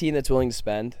has to be a team that's willing to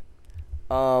spend.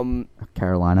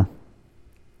 Carolina.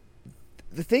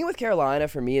 The thing with Carolina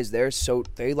for me is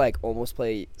they like almost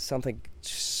play something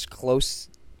close.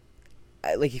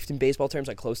 Like if in baseball terms,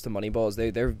 like close to Moneyball,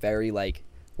 they're very like.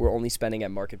 we're only spending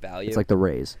at market value. It's like the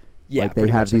Rays. Yeah, like they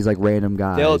have these like random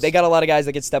guys. They got a lot of guys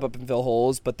that can step up and fill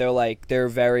holes, but they're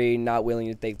very not willing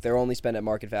to think. They're only spend at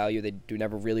market value. They do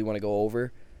never really want to go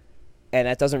over, and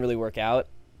that doesn't really work out.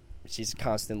 She's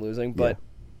constant losing, but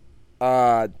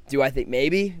do I think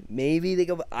maybe they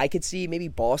go? I could see maybe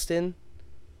Boston.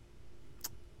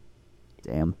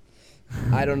 Damn.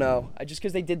 I don't know. Just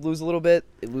because they did lose a little bit.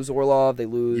 They lose Orlov. They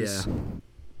lose. Yeah.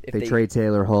 If they trade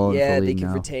Taylor Hall. Yeah, the they league could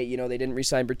now. retain. They didn't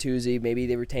re-sign Bertuzzi. Maybe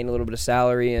they retain a little bit of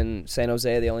salary in San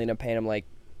Jose. They only end up paying him like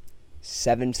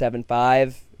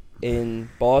 $7.75 in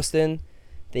Boston.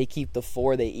 They keep the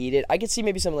 4. They eat it. I could see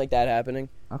maybe something like that happening.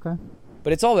 Okay.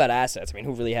 But it's all about assets. I mean,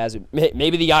 who really has it?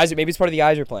 Maybe the guys. Maybe it's part of the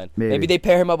Geyser plan. Maybe they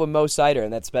pair him up with Mo Sider,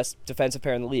 and that's the best defensive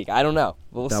pair in the league. I don't know.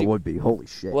 That see. would be. Holy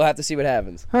shit. We'll have to see what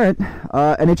happens. All right.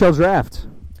 NHL draft.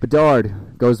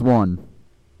 Bedard goes 1.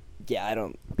 Yeah, I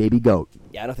don't. Baby goat.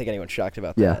 Yeah, I don't think anyone's shocked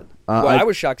about Yeah. that. I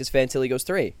was shocked is Fantilli goes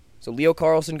 3. So Leo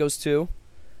Carlsson goes 2.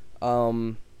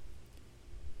 Leo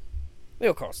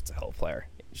Carlson's a hell of a player.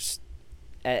 Just,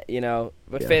 but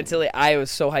Fantilli, I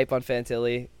was so hype on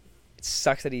Fantilli. It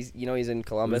sucks that he's in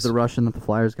Columbus. Who's the Russian that the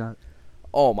Flyers got?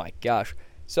 Oh my gosh.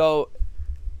 So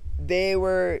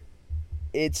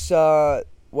it's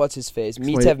what's his face?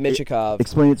 Mitev Michikov.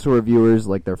 Explain it to our viewers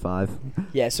like they're 5.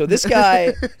 Yeah, so this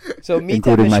guy, Mitev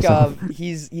Including myself.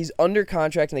 Michikov, he's under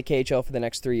contract in the KHL for the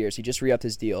next 3 years. He just re-upped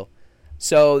his deal.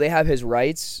 So they have his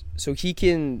rights, so he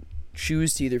can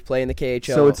choose to either play in the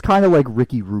KHL. So it's kind of like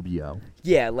Ricky Rubio.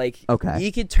 Yeah, like okay.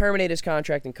 He could terminate his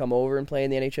contract and come over and play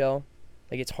in the NHL.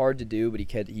 Like it's hard to do, but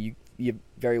he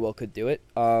very well could do it.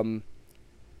 The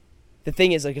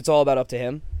thing is, like, it's all about up to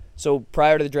him. So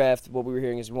prior to the draft, what we were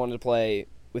hearing is we wanted to play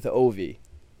with an Ovi.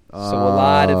 So a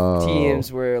lot of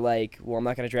teams were like, well, I'm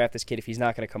not going to draft this kid if he's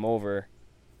not going to come over.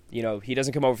 He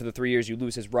doesn't come over for the 3 years, you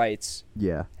lose his rights.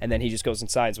 Yeah. And then he just goes and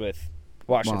signs with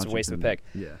Washington. It's a waste of a pick.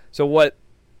 Yeah. So what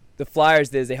the Flyers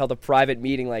did is they held a private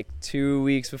meeting like 2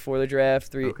 weeks before the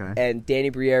draft. And Danny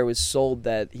Briere was sold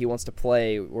that he wants to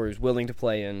play or is willing to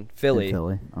play in Philly.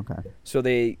 Okay. So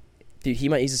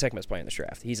he's the second best player in this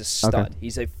draft. He's a stud. Okay.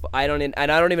 He's I don't even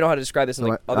know how to describe this in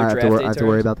like other draft I have to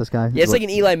worry about this guy? Yeah, it's like an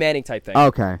Eli Manning type thing.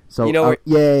 Okay. So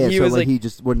yeah. He was like he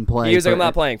just wouldn't play. He was like, I'm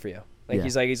not playing for you. Like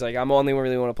Yeah. he's like I'm only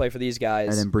really want to play for these guys.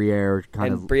 And then Briere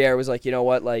Briere was like, you know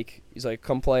what? Like he's like,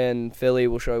 come play in Philly.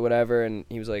 We'll show you whatever. And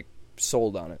he was like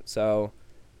sold on it. So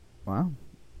wow.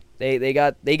 They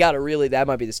got a really, that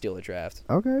might be the steal of the draft.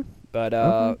 Okay. But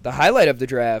the highlight of the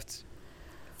draft,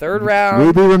 third round.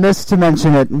 We'd be remiss to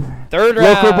mention it. Third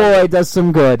round. Local boy does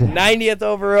some good. 90th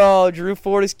overall, Drew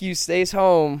Fortescue stays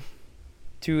home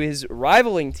to his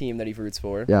rivaling team that he roots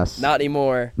for. Yes. Not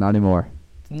anymore. Not anymore.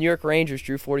 The New York Rangers,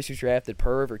 Drew Fortescue drafted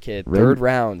Pearl River kid, third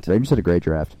round. Rangers had a great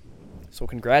draft. So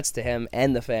congrats to him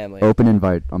and the family. Open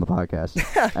invite on the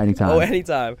podcast. Anytime. Oh,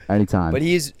 anytime. Anytime. But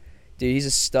he's a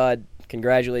stud.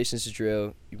 Congratulations to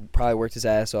Drew. He probably worked his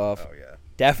ass off. Oh, yeah.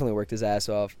 Definitely worked his ass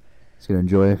off. He's going to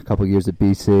enjoy a couple years at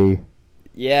BC.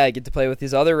 Yeah, get to play with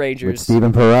his other Rangers. With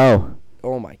Stephen Perreault.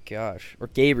 Oh, my gosh. Or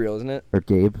Gabriel, isn't it? Or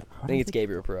Gabe. I think it's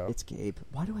Gabriel Perreault. It's Gabe.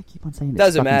 Why do I keep on saying it?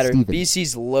 Doesn't matter. Steven.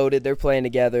 BC's loaded. They're playing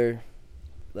together.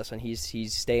 Listen,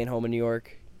 he's staying home in New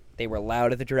York. They were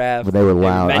loud at the draft. But they were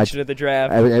loud. They mentioned at the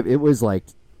draft. It was like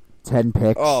 10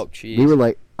 picks. Oh, jeez. We were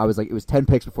like, I was like, it was 10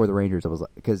 picks before the Rangers. I was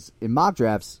like, because in mock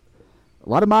drafts, a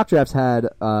lot of mock drafts had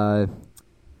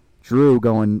Drew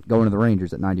going to the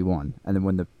Rangers at 91, and then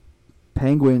when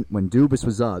Dubas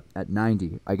was up at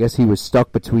 90, I guess he was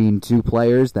stuck between two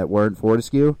players that weren't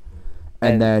Fortescue,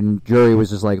 and then Drury was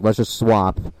just like, let's just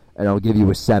swap, and I'll give you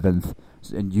a 7th,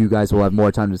 and you guys will have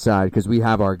more time to decide because we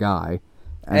have our guy.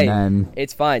 And then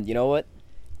it's fine. You know what?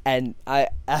 And I,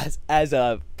 as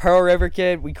a Pearl River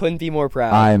kid, we couldn't be more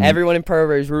proud. Everyone in Pearl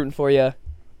River is rooting for you.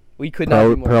 We could not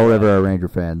be more Pearl proud. River are Ranger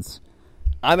fans.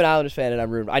 I'm an Islanders fan, and I'm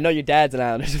rooting. I know your dad's an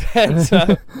Islanders fan, so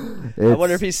I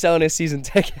wonder if he's selling his season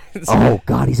tickets. Oh,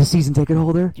 God, he's a season ticket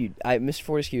holder? Dude, Mr.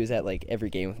 Fortescue is at, like, every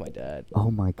game with my dad.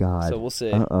 Oh, my God. So we'll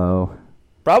see. Uh-oh.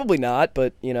 Probably not,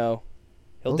 but, you know,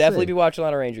 he'll definitely see. be watching a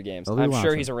lot of Ranger games. He'll be I'm sure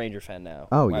watching. he's a Ranger fan now.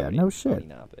 Oh, Why yeah, would no he- shit. why would he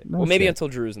not be? No well, maybe shit. until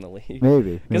Drew's in the league.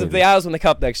 Maybe. Because if the Isles win the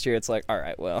Cup next year, it's like, all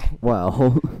right, well,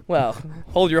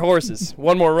 hold your horses.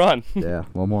 One more run. Yeah,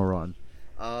 one more run.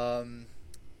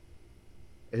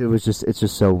 It's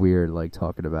just so weird, like,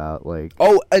 talking about, like...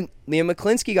 Oh, and Liam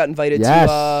McClinsky got invited Yes.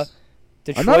 to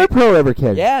Detroit. Another Pearl River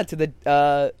kid. Yeah, to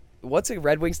the,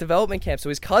 Red Wings development camp. So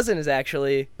his cousin is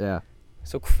actually... Yeah.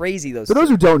 So crazy, those For those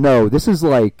who don't know, this is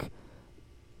like...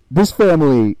 This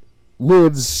family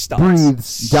lives, Studs.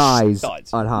 breathes, dies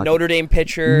Studs. on hockey. Notre Dame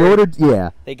pitcher. Yeah.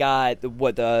 They got,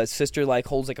 the sister, like,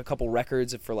 holds, like, a couple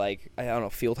records for, like, I don't know,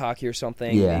 field hockey or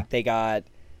something. Yeah. They got...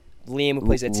 Liam, who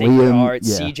plays at Sacred Heart.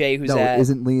 yeah. CJ, who's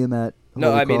isn't Liam at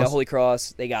Holy Cross? The Holy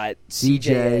Cross. They got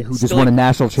CJ, who just won a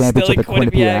national championship at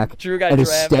Quinnipiac Drew got and is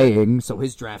drafted. staying, so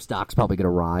his draft stock's probably going to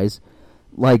rise.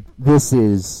 Like, this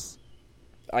is...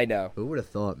 I know. Who would have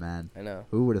thought, man? I know.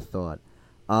 Who would have thought?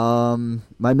 Am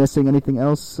I missing anything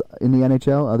else in the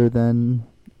NHL other than...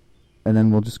 And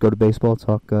then we'll just go to baseball,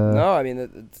 talk... No, I mean,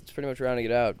 it's pretty much rounding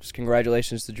it out. Just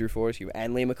congratulations to Drew Fortescue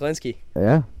and Liam McClinsky.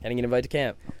 Yeah. Getting an invite to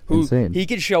camp. Who Insane. He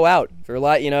could show out for a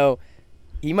lot,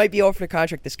 He might be offered a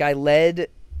contract. This guy led...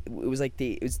 It was like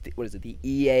the EACA?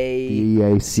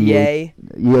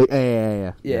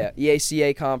 Yeah.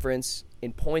 EACA conference.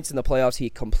 In points in the playoffs,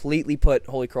 he completely put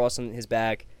Holy Cross on his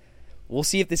back. We'll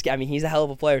see if this guy... I mean, he's a hell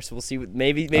of a player, so we'll see.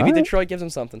 Maybe right. Detroit gives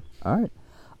him something. All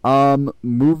right.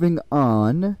 Moving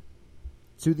on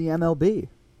to the MLB.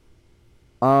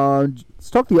 Let's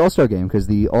talk the All Star Game, because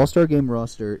the All Star Game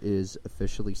roster is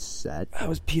officially set. That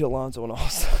was Pete Alonso and All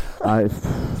Star. He's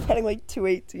batting like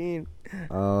 218.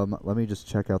 Let me just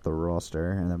check out the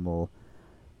roster, and then we'll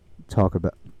talk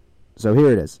about... So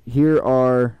here it is. Here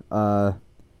are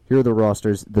the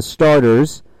rosters. The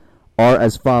starters are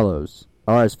as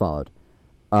followed.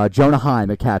 Jonah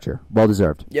Heim at catcher.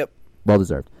 Well-deserved. Yep.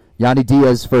 Well-deserved. Yandy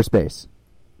Diaz, first base.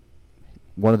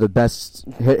 One of the best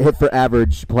hit for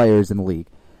average players in the league.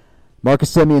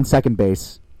 Marcus Semien, second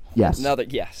base. Yes.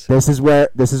 Yes. This is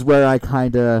where I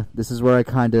kind of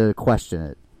question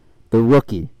it. The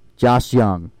rookie, Josh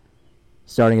Young,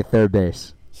 starting at third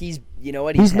base. He's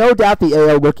no doubt the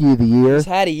AL Rookie of the Year. He's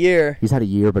had a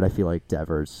year. But I feel like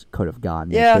Devers could have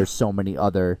gotten it. Yeah. There's so many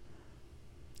other.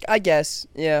 I guess,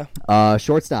 yeah.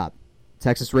 Shortstop,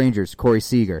 Texas Rangers, Corey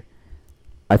Seager.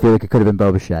 I feel like it could have been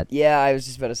Bo Bichette. Yeah, I was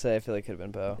just about to say, I feel like it could have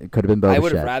been Bo. It could have been Bo Bichette. I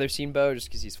would have rather seen Bo just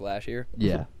because he's flashier.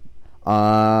 Yeah.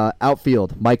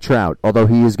 Outfield, Mike Trout. Although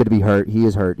he is going to be hurt. He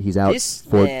is hurt. He's out for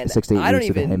 6 to 8 weeks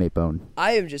with a hamate bone.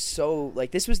 I am just so,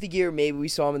 this was the year maybe we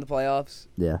saw him in the playoffs.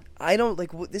 Yeah. I don't,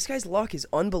 this guy's luck is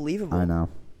unbelievable. I know.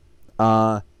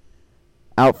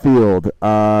 Outfield,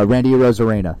 Randy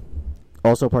Arozarena.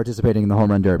 Also participating in the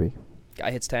home run derby.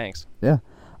 Guy hits tanks. Yeah.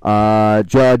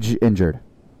 Judge injured.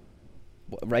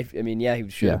 Right. I mean, yeah, he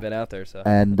should have been out there. So.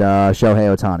 And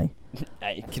Shohei Ohtani.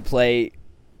 He could play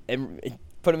and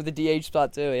put him at the DH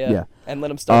spot too. Yeah. And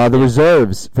let him start. The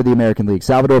reserves for the American League: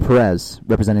 Salvador Perez,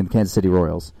 representing the Kansas City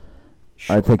Royals.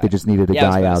 Sure. I think they just needed a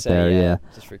guy out there. Yeah.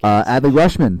 Adley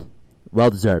Rutschman, well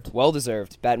deserved. Well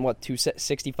deserved. Batting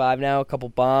 265 now. A couple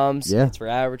bombs. Yeah. It's for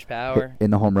average power.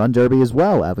 In the home run derby as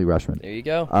well. Adley Rutschman. There you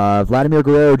go. Vladimir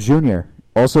Guerrero Jr.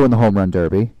 also in the home run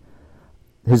derby.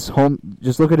 Just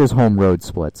look at his home road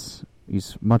splits.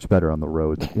 He's much better on the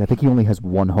road. I think he only has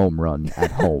one home run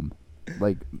at home.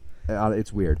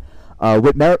 It's weird.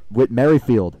 Whit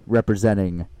Merrifield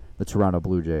representing the Toronto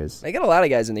Blue Jays. They got a lot of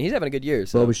guys in there. He's having a good year.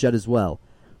 So. Bo Bichette as well.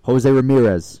 Jose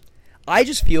Ramirez. I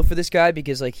just feel for this guy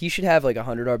because he should have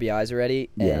 100 RBIs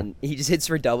already, and he just hits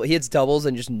for double. He hits doubles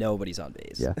and just nobody's on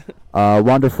base. Yeah.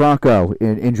 Wander Franco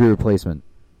in injury replacement.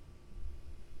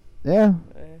 Yeah.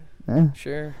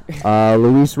 Sure.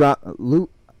 Is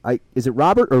it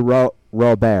Robert or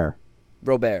Robert?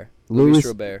 Robert.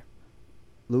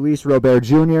 Luis Robert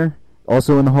Jr.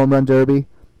 also in the home run derby.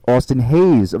 Austin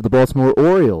Hayes of the Baltimore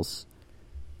Orioles.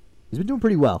 He's been doing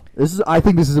pretty well. I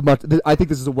think this is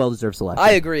a well-deserved selection.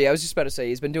 I agree. I was just about to say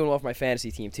he's been doing well for my fantasy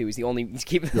team too. He's one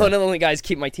of the only guys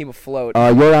keeping my team afloat.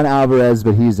 Yoran Alvarez,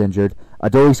 but he's injured.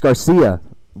 Adolis Garcia,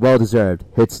 well-deserved,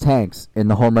 hits tanks in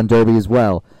the home run derby as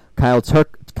well. Kyle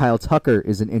Tucker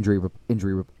is an injury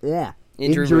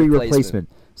replacement.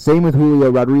 Same with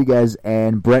Julio Rodriguez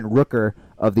and Brent Rooker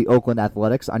of the Oakland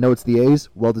Athletics. I know it's the A's.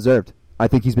 Well-deserved. I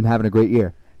think he's been having a great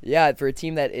year. Yeah, for a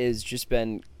team that is just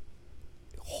been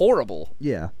horrible.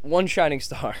 Yeah. One shining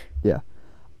star. Yeah.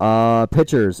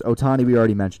 Pitchers, Ohtani we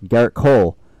already mentioned. Garrett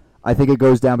Cole. I think it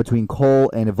goes down between Cole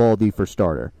and Eovaldi for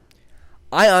starter.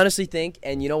 I honestly think,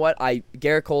 and you know what?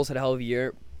 Garrett Cole's had a hell of a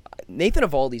year. Nathan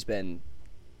Eovaldi's been...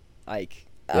 I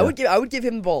would give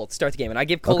him the ball to start the game, and I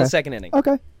give Cole a second inning.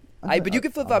 Okay. But you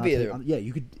could flip-flop either. Yeah,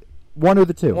 you could. One of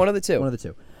the two. One of the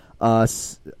two.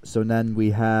 So then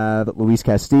we have Luis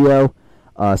Castillo,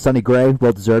 Sonny Gray,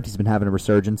 well-deserved. He's been having a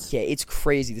resurgence. Yeah, it's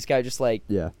crazy. This guy just I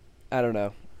don't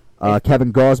know.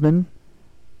 Kevin Gausman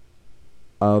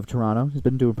of Toronto has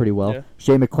been doing pretty well. Yeah.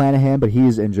 Shane McClanahan, but he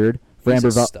is injured.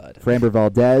 Framber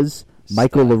Valdez.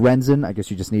 Michael Lorenzen. I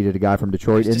guess you just needed a guy from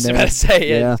Detroit in there. Just about to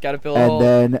say, he's got to fill a hole.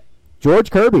 And then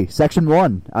George Kirby, Section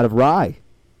 1, out of Rye,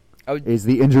 is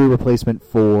the injury replacement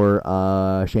for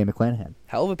Shane McClanahan.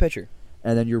 Hell of a pitcher.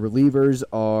 And then your relievers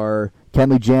are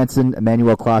Kenley Jansen,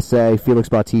 Emmanuel Clase, Felix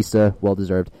Bautista,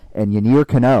 well-deserved, and Yannier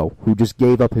Cano, who just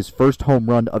gave up his first home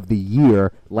run of the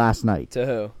year last night. To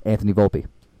who? Anthony Volpe.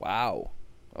 Wow.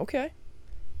 Okay.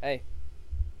 Hey.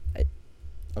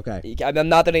 Okay. I'm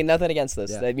nothing against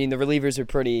this. Yeah. I mean, the relievers are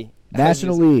pretty...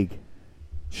 National League.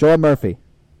 Sean Murphy.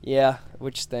 Yeah,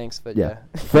 which stinks, but Yeah.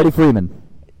 Freddie Freeman.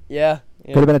 Yeah.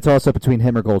 Could have been a toss-up between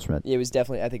him or Goldschmidt. Yeah, it was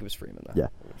definitely... I think it was Freeman, though. Yeah.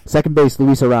 Second base,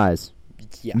 Luis Arraez.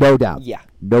 Yeah. No doubt. Yeah.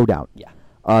 No doubt.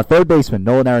 Yeah. Third baseman,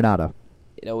 Nolan Arenado.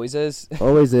 It always is.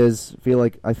 Always is.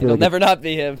 It'll never not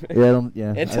be him.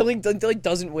 Yeah. Until he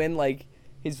doesn't win, like,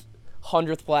 his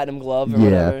 100th platinum glove or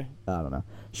whatever. I don't know.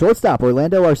 Shortstop,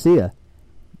 Orlando Arcia.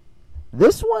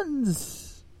 This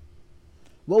one's...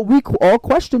 Well, we all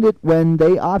questioned it when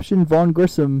they optioned Vaughn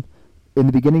Grissom in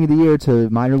the beginning of the year to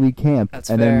minor league camp. That's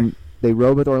and fair. Then they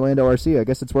rode with Orlando Arcia. I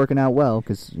guess it's working out well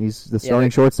because he's the starting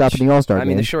shortstop in the All Star Game. I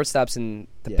mean, the shortstops and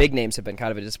the big names have been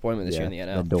kind of a disappointment this year in the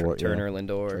NL. Lindor,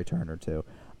 Lindor. Trey Turner, too.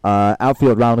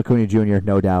 Outfield, Ronald Acuna Jr.,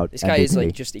 no doubt. This guy is MVP.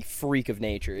 like just a freak of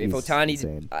nature. If He's Ohtani,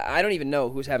 insane. I don't even know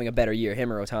who's having a better year,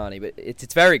 him or Ohtani, but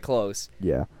it's very close.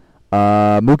 Yeah.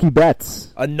 Mookie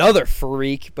Betts. Another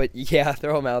freak, but yeah,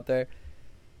 throw him out there.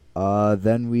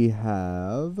 Then we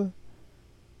have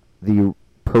the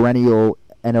perennial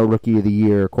NL Rookie of the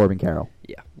Year, Corbin Carroll.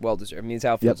 Yeah, well deserved. I mean, his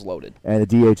outfield's loaded. And the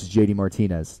DH is JD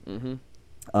Martinez.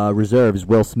 Mm-hmm. Reserves,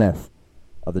 Will Smith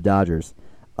of the Dodgers.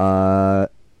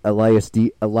 Elias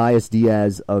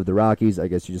Diaz of the Rockies. I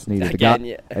guess you just needed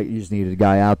You just needed a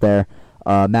guy out there.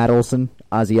 Matt Olson,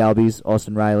 Ozzie Albies,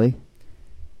 Austin Riley.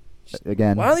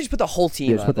 Again, why don't they just put the whole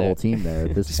team? Just put the whole team there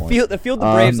at this just point. Field the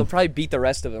Braves. They'll probably beat the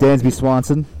rest of them. Dansby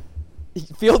Swanson.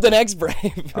 Field the next Brave.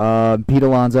 Pete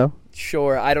Alonso.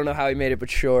 Sure, I don't know how he made it, but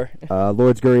sure.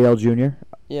 Lourdes Gurriel Jr.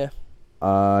 Yeah.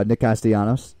 Nick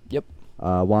Castellanos. Yep.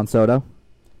 Juan Soto.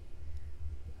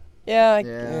 Yeah,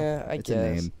 I it's guess.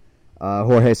 a name.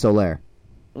 Jorge Soler.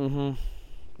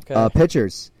 Mm-hmm. Okay.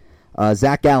 Pitchers.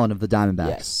 Zach Gallen of the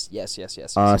Diamondbacks. Yes.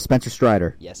 Spencer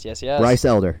Strider. Yes. Bryce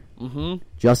Elder. Mm-hmm.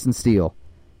 Justin Steele.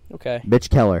 Okay. Mitch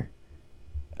Keller.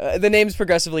 The names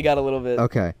progressively got a little bit.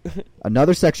 Okay.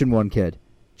 Another Section 1 kid.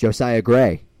 Josiah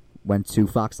Gray went to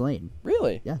Fox Lane.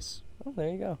 Really? Yes. Oh, there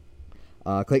you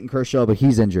go. Clayton Kershaw, but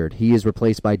he's injured. He is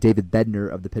replaced by David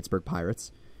Bednar of the Pittsburgh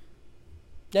Pirates.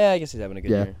 Yeah, I guess he's having a good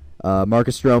year.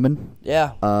 Marcus Stroman.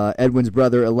 Yeah. Edwin's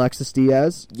brother, Alexis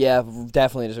Diaz. Yeah,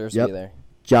 definitely deserves to be there.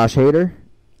 Josh Hader.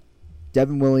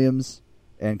 Devin Williams.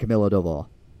 And Camilo Doval.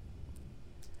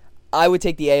 I would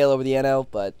take the AL over the NL,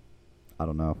 but I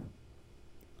don't know.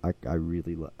 I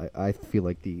really I feel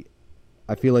like the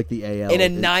AL in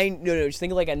a just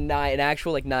think of like an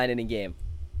actual 9-inning game,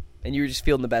 and you're just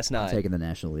fielding the best 9. I'm taking the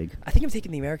National League. I think I'm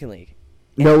taking the American League.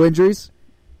 No injuries.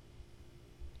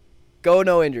 Go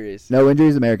no injuries. No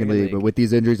injuries, American League. But with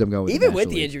these injuries, I'm going with even the with National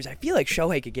the League. injuries. I feel like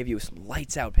Shohei could give you some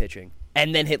lights out pitching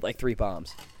and then hit like 3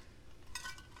 bombs.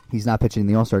 He's not pitching in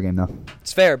the All Star game though.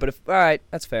 It's fair, but all right,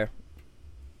 that's fair.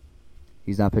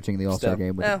 He's not pitching in the All Star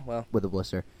game with a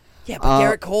blister. Yeah, but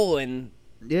Garrett Cole and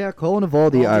Cole and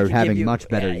Evaldi are having much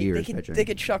better years pitching. They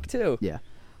could chuck too. Yeah.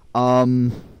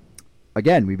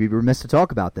 Again, we'd be remiss to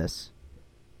talk about this.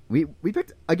 We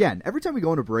picked again. Every time we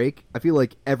go on a break, I feel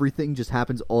like everything just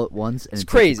happens all at once, and it's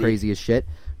crazy, the craziest shit.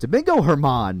 Domingo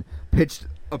German pitched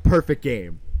a perfect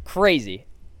game. Crazy,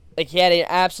 like he had an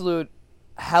absolute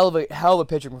hell of a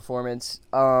pitching performance.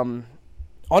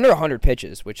 Under 100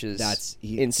 pitches, which is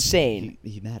insane.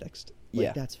 He Maddoxed.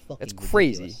 That's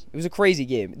crazy. Ridiculous. It was a crazy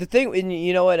game. The thing, and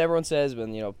you know what everyone says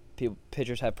when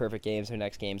pitchers have perfect games, their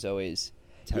next game's always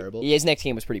terrible. His next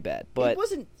game was pretty bad, but it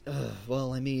wasn't.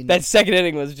 Well, I mean, that second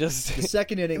inning was just the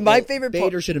second inning. My favorite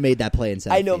Bader should have made that play in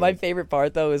center I know. field. My favorite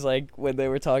part though is like when they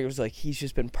were talking. It was like he's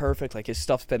just been perfect. Like his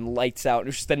stuff's been lights out. And it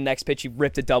was just the next pitch he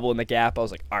ripped a double in the gap. I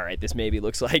was like, all right, this maybe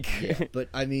looks like. Yeah, but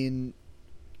I mean,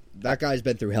 that guy's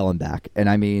been through hell and back, and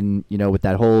I mean, with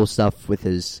that whole stuff with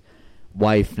his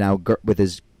wife now, with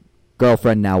his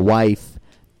girlfriend now wife,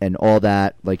 and all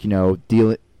that,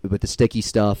 dealing with the sticky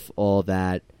stuff, all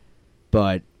that,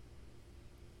 but.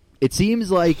 It seems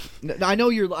like I know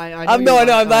you're. I'm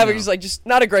laughing. He's just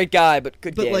not a great guy, but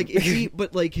good. But game.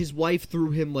 but his wife threw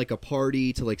him a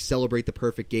party to celebrate the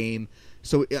perfect game.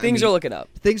 So things are looking up.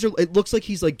 It looks like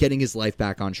he's getting his life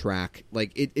back on track.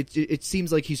 It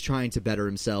seems like he's trying to better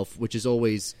himself, which is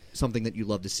always something that you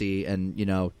love to see, and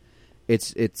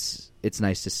it's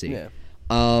nice to see. Yeah.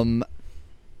 I'm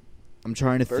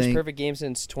trying to think. First perfect game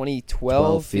since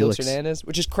 2012. Felix Hernandez,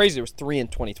 which is crazy. There was 3 in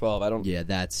 2012. Yeah,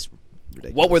 that's.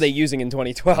 Ridiculous. What were they using in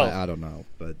 2012? I don't know,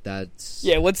 but that's...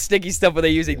 Yeah, what sticky stuff were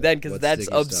they using then? Because that's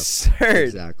absurd.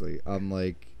 Exactly. I'm,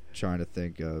 trying to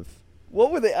think of...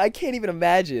 What were they? I can't even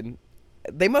imagine.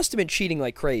 They must have been cheating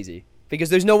like crazy because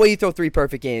there's no way you throw 3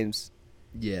 perfect games.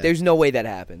 Yeah. There's no way that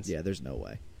happens. Yeah, there's no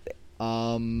way.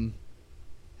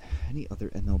 Any other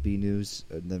MLB news?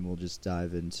 And then we'll just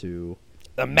dive into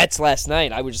The Mets last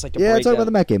night. I would just like to Yeah, break talk down. about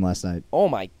the Met game last night. Oh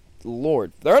my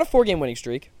Lord. They're on a 4-game winning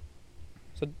streak.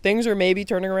 So things are maybe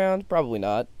turning around. Probably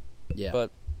not. Yeah.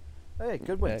 But hey,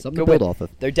 good win. Yeah, Something good to build win. off of.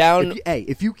 they're down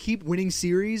If you keep winning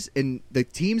series and the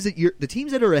teams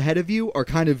that are ahead of you are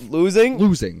kind of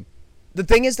losing. The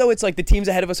thing is, though, it's like the teams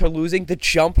ahead of us are losing. The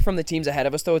jump from the teams ahead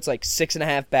of us, though, it's like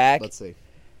 6.5 back. Let's see.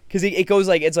 Because it goes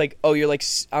like, it's like, oh, you're like,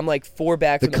 I'm like 4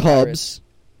 back The from the Pirates. Cubs,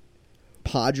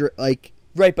 Padre, like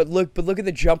Right, but look at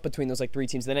the jump between those like 3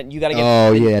 teams. Then you got to get.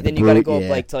 Oh, then, yeah, Then the you got to go yeah.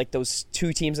 up like to like those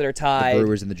 2 teams that are the tied.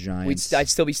 Brewers and the Giants. I'd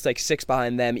still be like 6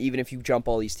 behind them, even if you jump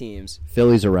all these teams.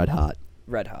 Phillies are red hot.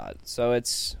 Red hot. So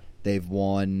it's. They've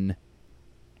won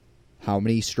how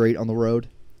many straight on the road?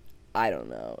 I don't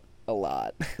know. A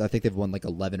lot. I think they've won like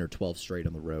 11 or 12 straight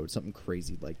on the road, something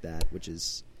crazy like that, which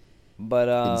is But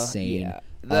insane.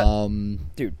 Yeah.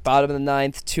 Dude, bottom of the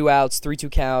 9th, 2 outs, 3-2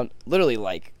 count. Literally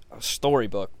like a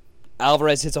storybook.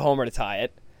 Alvarez hits a homer to tie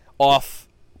it. Off.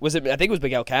 Was it? I think it was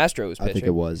Miguel Castro who was pitching. I think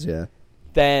it was, yeah.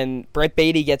 Then Brett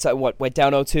Beatty gets went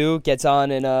down 0-2, gets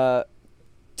on in a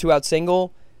 2-out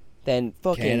single. Then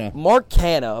fucking Canna. Mark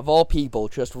Canna, of all people,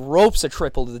 just ropes a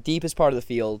triple to the deepest part of the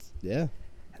field. Yeah.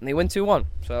 And they win 2-1.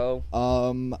 So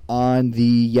on the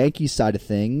Yankees side of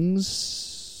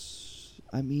things,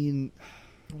 I mean,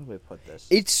 how do I put this?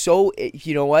 it's so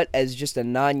you know what? As just a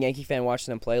non-Yankee fan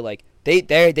watching them play, like they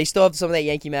still have some of that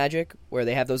Yankee magic where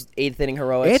they have those 8th inning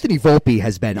heroics. Anthony Volpe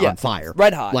has been Yeah, on fire.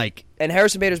 red hot. Like, And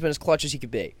Harrison Bader's been as clutch as he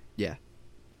could be. yeah.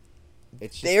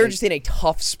 It's They're just in a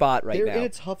tough spot right they're now. in a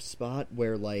tough spot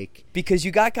where, like, Because you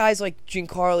got guys like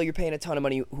Giancarlo, you're paying a ton of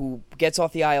money, who gets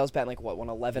off the IL, is batting like, what,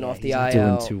 111 off the he's IL?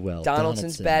 not doing too well.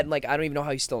 Donaldson's Donaldson. batting, like, I don't even know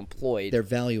how he's still employed. they're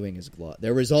valuing his glove.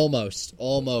 There was almost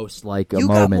like a You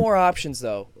moment. got more options,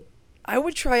 though. I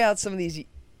would try out some of these.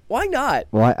 Why not?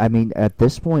 Well, I mean, at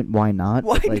this point, why not?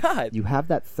 Why Like, not? You have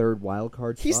that third wild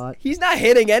card spot. He's not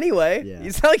hitting anyway. Yeah.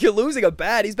 It's not like you're losing a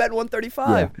bat. He's batting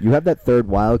 135. Yeah, you have that third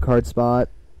wild card spot,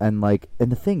 and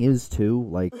the thing is too,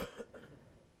 like,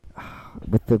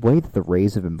 with the way that the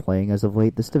Rays have been playing as of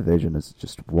late, this division is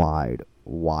just wide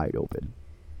open.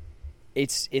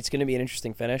 It's going to be an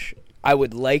interesting finish. I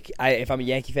would if I'm a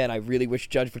Yankee fan, I really wish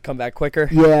Judge would come back quicker.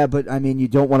 Yeah, but I mean, you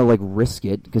don't want to like risk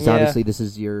it because Yeah. obviously this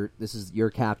is your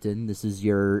captain, this is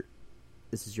your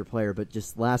player. But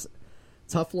just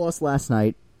tough loss last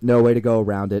night. No way to go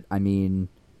around it. I mean,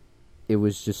 it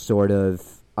was just sort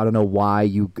of, I don't know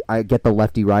why I get the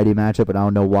lefty righty matchup, but I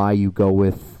don't know why you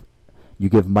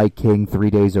give Mike King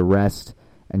 3 days of rest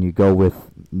and you go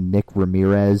with Nick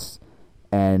Ramirez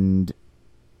and.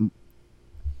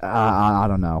 I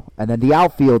don't know. And then the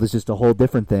outfield is just a whole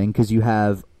different thing because you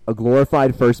have a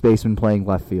glorified first baseman playing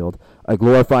left field, a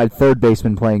glorified third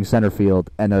baseman playing center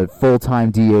field, and a full-time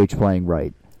DH playing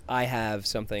right. I have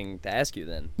something to ask you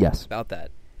then. Yes. About that.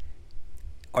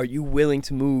 Are you willing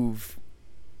to move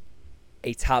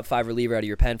a top 5 reliever out of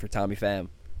your pen for Tommy Pham?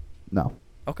 No.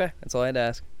 Okay, that's all I had to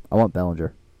ask. I want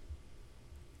Bellinger.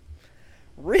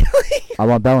 Really? I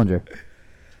want Bellinger.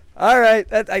 All right,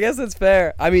 I guess that's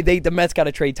fair. I mean, the Mets got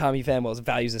to trade Tommy Pham while his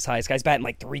value's as high. This guy's batting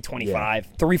like 325,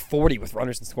 340 with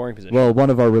runners in scoring position. Well,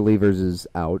 one of our relievers is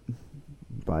out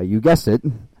by, you guessed it,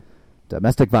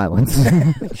 domestic violence.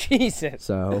 Jesus.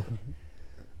 So,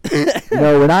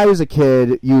 when I was a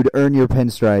kid, you'd earn your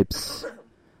pinstripes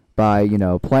by,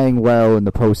 playing well in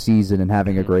the postseason and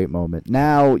having a great moment.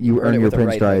 Now you earn your with a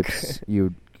right hook. pinstripes,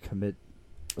 you commit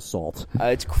assault.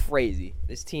 It's crazy.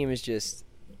 This team is just...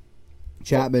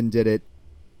 Chapman did it,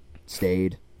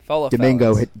 stayed.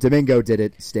 Domingo did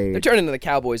it, stayed. They're turning into the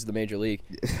Cowboys of the Major League.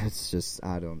 It's just,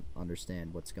 I don't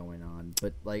understand what's going on.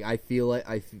 But, I feel like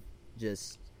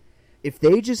if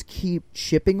they just keep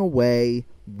chipping away,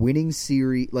 winning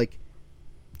series,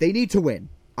 they need to win.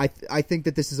 I think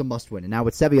that this is a must-win. And now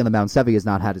with Sevy on the mound, Sevy has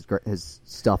not had his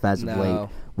stuff as of late,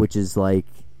 which is,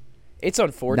 it's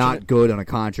unfortunate. not good on a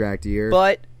contract year.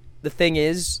 But the thing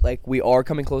is, we are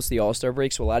coming close to the All-Star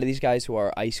break, so a lot of these guys who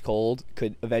are ice cold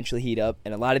could eventually heat up,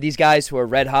 and a lot of these guys who are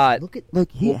red hot will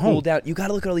cool down. You got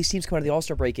to look at all these teams coming out of the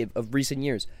All-Star break of recent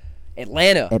years.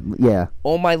 Atlanta. Yeah.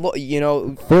 Oh my lord,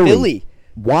 Philly.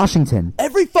 Washington.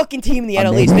 Every fucking team in the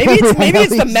NL East. Maybe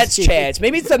it's the Mets' chance.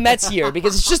 Maybe it's the Mets year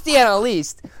because it's just the NL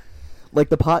East.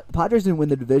 The Padres didn't win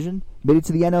the division, made it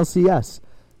to the NLCS.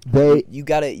 You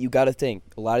gotta think.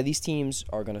 A lot of these teams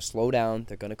are gonna slow down.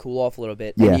 They're gonna cool off a little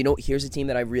bit. Yeah. And here's a team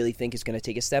that I really think is gonna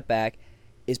take a step back.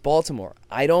 Is Baltimore.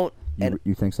 I don't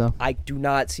You think so? I do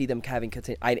not see them having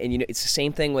and it's the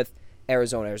same thing with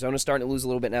Arizona. Arizona's starting to lose a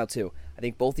little bit now too. I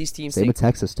think both these teams. Same with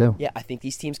Texas too. Yeah, I think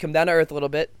these teams come down to earth a little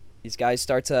bit. These guys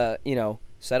start to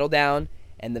settle down,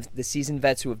 and the seasoned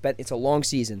vets who have bet. It's a long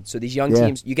season, so these young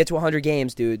teams. You get to 100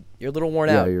 games, dude. You're a little worn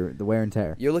out. Yeah, you're the wear and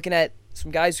tear. You're looking at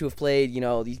some guys who have played.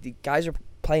 These guys are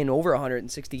playing over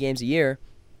 160 games a year.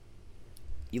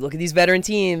 You look at these veteran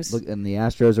teams. Look, and the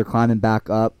Astros are climbing back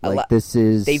up.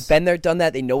 They've been there, done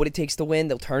that. They know what it takes to win.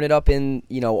 They'll turn it up in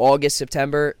August,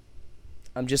 September.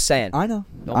 I'm just saying. I know.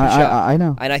 Don't be shocked. I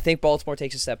know. And I think Baltimore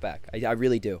takes a step back. I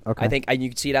really do. Okay. I think you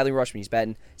can see it out of Rushman. He's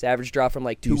batting. His average drop from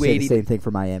like 280. Do you say the same thing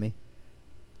for Miami?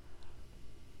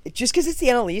 Just because it's the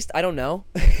NL East, I don't know.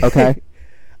 Okay.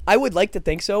 I would like to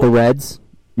think so. The Reds?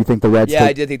 You think the Reds? Yeah,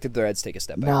 I did think that the Reds take a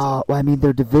step back. No, I mean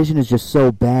their division is just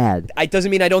so bad. It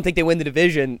doesn't mean I don't think they win the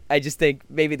division. I just think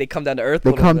maybe they come down to earth.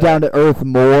 They come down to earth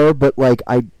more, but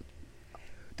And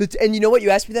you know what?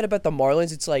 You asked me that about the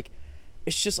Marlins.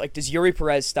 It's just like, does Yuri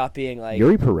Perez stop being like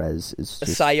Yuri Perez is a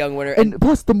Cy Young winner? And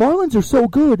plus, the Marlins are so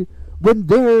good when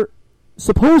their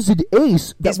supposed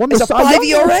ace that won the Cy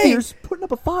Young last year is putting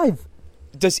up a 5.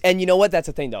 And you know what? That's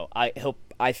the thing, though.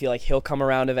 I feel like he'll come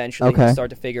around eventually. Okay. He'll start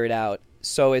to figure it out.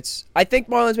 So I think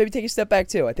Marlins maybe take a step back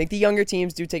too. I think the younger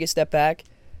teams do take a step back.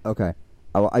 Okay,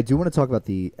 I do want to talk about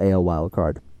the AL wild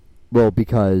card. Well,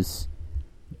 because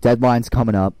deadline's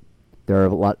coming up. There are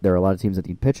a lot of teams that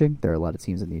need pitching. There are a lot of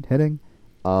teams that need hitting.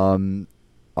 I'll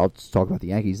just talk about the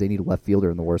Yankees. They need a left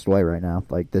fielder in the worst way right now.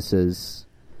 Like this is.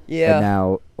 Yeah. And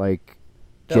now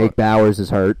Jake Bauers is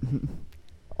hurt,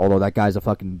 although that guy's a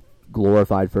fucking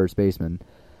glorified first baseman.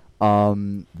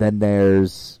 Then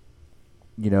there's,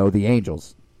 the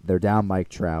Angels. They're down Mike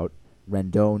Trout.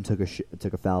 Rendon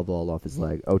took a foul ball off his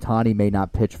leg. Ohtani may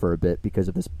not pitch for a bit because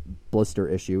of this blister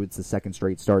issue. It's the second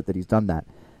straight start that he's done that.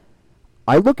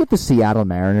 I look at the Seattle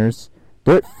Mariners.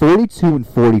 They're at 42 and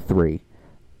 43.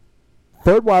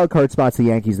 Third wild card spot's the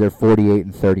Yankees. They're 48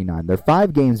 and 39. They're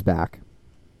 5 games back.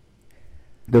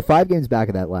 They're 5 games back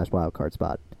of that last wild card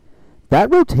spot.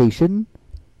 That rotation.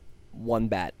 One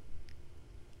bat.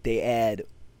 They add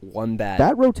one bat.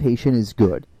 That rotation is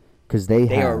good because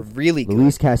they are really good.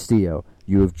 Luis Castillo.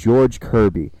 You have George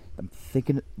Kirby. I'm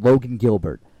thinking Logan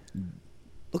Gilbert.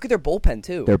 Look at their bullpen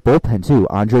too.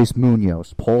 Andres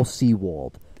Munoz, Paul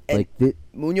Sewald.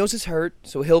 Munoz is hurt,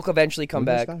 so he'll eventually come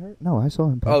back. Got hurt? No, I saw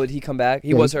him. Oh, did he come back?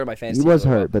 He was hurt in my fantasy. He was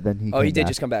hurt, but then he. He did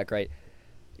just come back, right?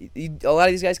 A lot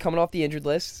of these guys coming off the injured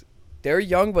list, they're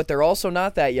young, but they're also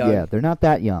not that young. Yeah, they're not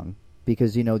that young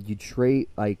because you trade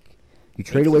away.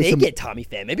 They get Tommy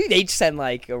Pham. Maybe they send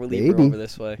a reliever over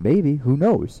this way. Maybe, who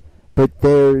knows? But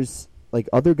there's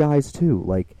other guys too,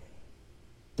 like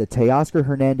the Teoscar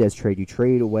Hernandez trade. You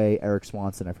trade away Eric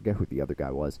Swanson. I forget who the other guy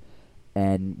was,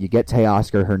 and you get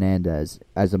Teoscar Hernandez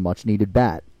as a much needed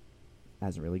bat.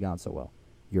 Hasn't really gone so well.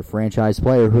 Your franchise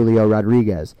player Julio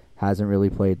Rodriguez hasn't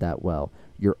really played that well.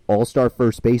 Your all-star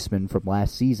first baseman from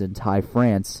last season, Ty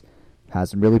France,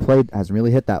 hasn't really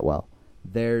hit that well.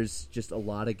 There's just a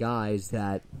lot of guys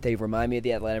that... They remind me of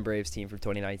the Atlanta Braves team from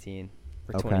 2019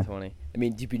 or 2020. I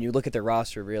mean, when you look at their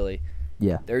roster, really,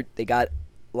 yeah, they got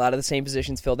a lot of the same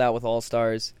positions filled out with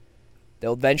all-stars.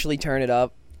 They'll eventually turn it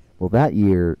up. Well, that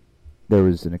year, there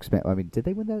was an did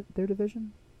they win their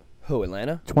division? Who,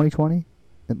 Atlanta? 2020?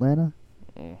 Atlanta?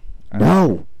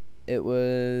 No. It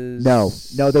was...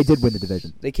 No, they did win the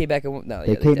division. They came back and won... No,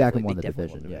 they came back and won the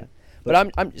division, yeah.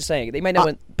 But I'm just saying, they might not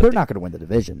win... They're not going to win the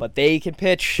division. But they can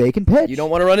pitch. They can pitch. You don't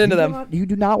want to run into them. You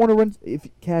do not want to run... If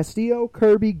Castillo,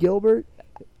 Kirby, Gilbert...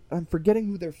 I'm forgetting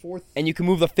who their fourth... And you can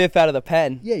move the fifth out of the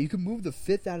pen. Yeah, you can move the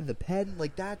fifth out of the pen.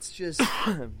 That's just...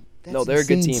 That's they're a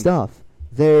good team. Stuff.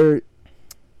 They're...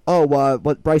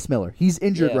 Bryce Miller. He's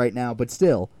injured right now, but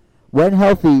still. When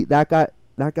healthy, that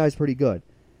guy's pretty good.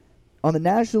 On the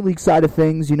National League side of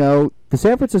things, the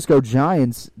San Francisco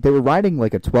Giants, they were riding a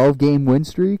 12-game win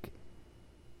streak.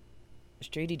 Is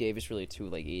J.D. Davis really a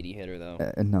 280 hitter,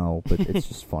 though? No, but it's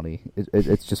just funny.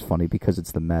 It's just funny because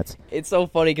it's the Mets. It's so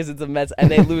funny because it's the Mets,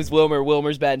 and they lose Wilmer.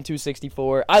 Wilmer's batting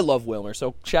 264. I love Wilmer,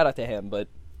 so shout out to him. But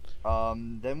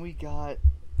then we got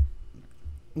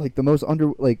the most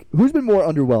who's been more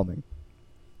underwhelming?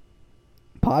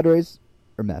 Padres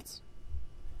or Mets?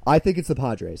 I think it's the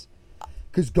Padres.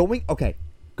 Because going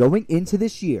into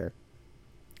this year,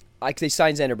 they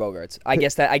signed Xander Bogaerts. I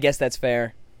guess that's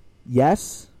fair.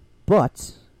 Yes,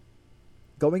 but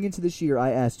going into this year,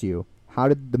 I asked you, how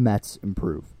did the Mets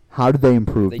improve? How did they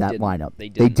improve lineup? They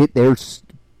did. They're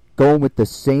going with the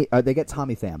same. They get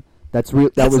Tommy Pham. That's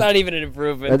not even an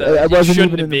improvement.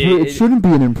 It shouldn't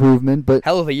be an improvement, but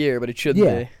hell of a year, but it shouldn't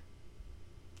be.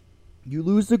 You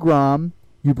lose DeGrom.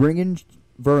 You bring in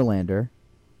Verlander.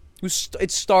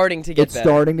 It's starting to get better. It's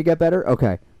starting to get better?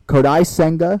 Okay. Kodai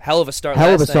Senga. Hell of a start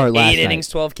last night. night. 8 innings,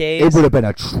 12 Ks. It would have been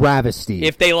a travesty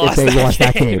if they lost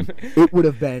that game. It would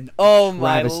have been oh,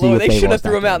 my Lord. They should have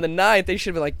threw him out in the game. ninth. They should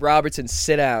have been like, Robertson,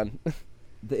 sit down.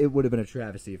 It would have been a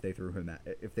travesty if they threw him out.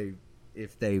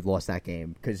 If they lost that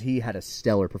game, because he had a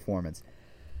stellar performance.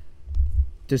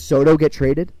 Does Soto get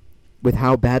traded with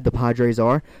how bad the Padres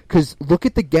are? Because look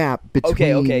at the gap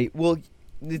between... Okay. Well,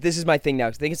 this is my thing now.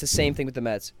 'Cause I think it's the same thing with the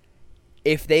Mets.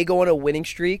 If they go on a winning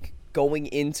streak going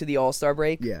into the All Star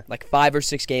break, like 5 or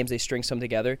 6 games, they string some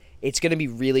together. It's going to be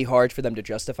really hard for them to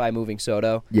justify moving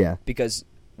Soto. Yeah, because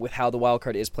with how the wild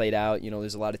card is played out,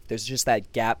 there's just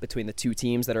that gap between the two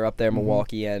teams that are up there,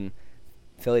 Milwaukee and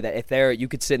Philly. That if you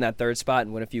could sit in that third spot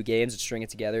and win a few games and string it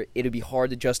together, it'd be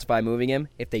hard to justify moving him.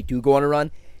 If they do go on a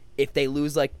run, if they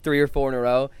lose like 3 or 4 in a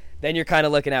row, then you're kind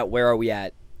of looking at where are we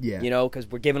at. Yeah, because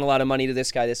we're giving a lot of money to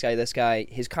this guy.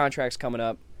 His contract's coming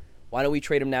up. Why don't we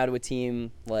trade him now to a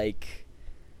team like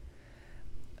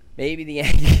maybe the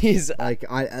Yankees? I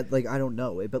don't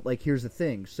know, but like here's the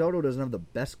thing: Soto doesn't have the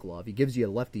best glove. He gives you a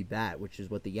lefty bat, which is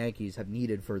what the Yankees have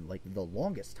needed for like the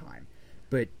longest time.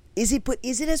 But is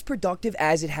it as productive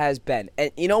as it has been?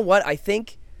 And you know what? I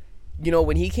think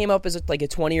when he came up as a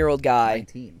 20-year-old guy,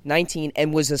 19,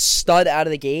 and was a stud out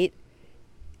of the gate.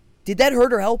 Did that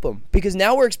hurt or help him? Because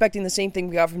now we're expecting the same thing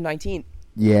we got from 19.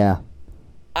 Yeah.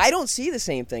 I don't see the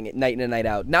same thing at night in and night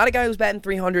out. Not a guy who's batting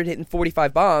 300, hitting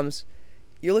 45 bombs.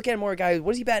 You're looking at more a guy.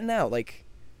 What is he batting now? Like,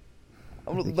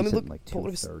 let me look. Like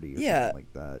 230 or something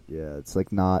like that. Yeah, it's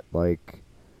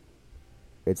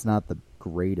it's not the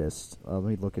greatest. Let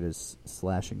me look at his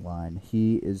slashing line.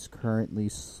 He is currently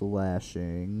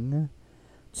slashing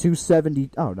 270.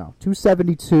 Oh no,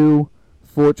 272,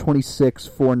 426,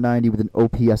 490 with an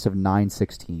OPS of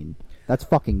 916. That's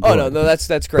fucking good. Oh, no, that's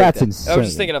great. That's insane. I was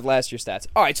just thinking of last year's stats.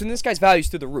 All right, so this guy's value's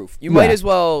through the roof. Yankees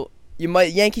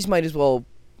might as well.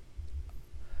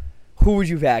 Who would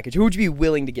you package? Who would you be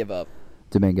willing to give up?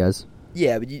 Dominguez.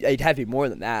 Yeah, but it'd have to be more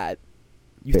than that.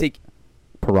 You think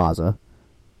Peraza,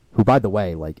 who, by the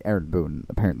way, Aaron Boone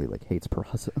apparently hates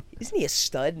Peraza. Isn't he a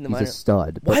stud in the He's minor? He's a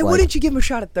stud. Why wouldn't you give him a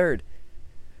shot at third?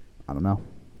 I don't know.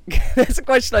 That's a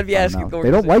question I'd be asking.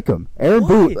 They don't like him. Aaron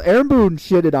Boone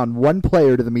shitted on one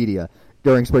player to the media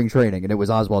during spring training, and it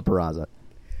was Oswald Peraza.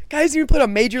 Guy hasn't even played a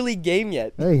major league game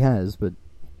yet. Yeah, he has, but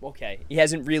okay, he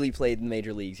hasn't really played in the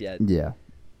major leagues yet. Yeah,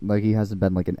 he hasn't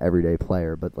been an everyday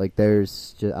player, but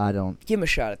there's just I don't give him a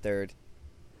shot at third.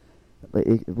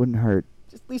 It wouldn't hurt.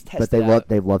 Just at least test but it out.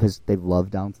 They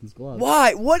love Downson's glove.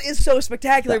 Why? What is so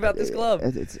spectacular about this glove?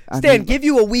 Give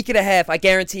you a week and a half. I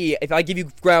guarantee if I give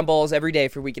you ground balls every day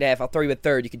for a week and a half, I'll throw you at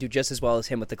third. You can do just as well as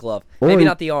him with the glove. Maybe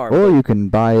not the arm. Or you can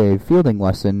buy a fielding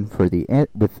lesson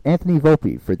with Anthony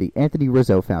Volpe for the Anthony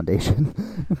Rizzo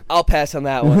Foundation. I'll pass on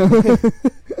that one.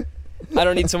 I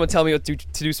don't need someone to tell me to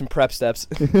do some prep steps.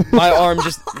 My arm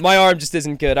just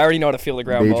isn't good. I already know how to field a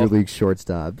ground ball. Major league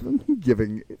shortstop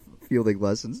giving fielding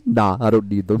lessons. Nah, I don't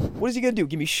need them. What is he gonna do?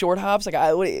 Give me short hops?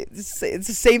 It's the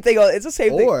same thing. It's the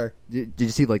same thing. Or did you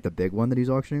see the big one that he's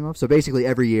auctioning off? So basically,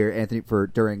 every year,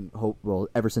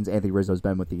 ever since Anthony Rizzo's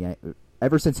been with the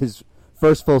ever since his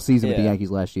first full season with the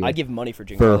Yankees last year, I'd give money for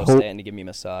Giancarlo Stanton to give me a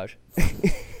massage.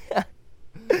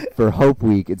 For Hope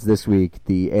Week, it's this week.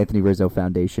 The Anthony Rizzo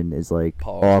Foundation is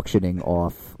auctioning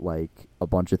off a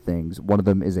bunch of things. One of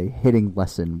them is a hitting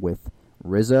lesson with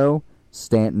Rizzo,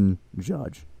 Stanton,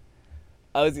 Judge.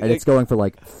 It's going for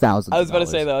thousands. I was about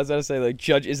to say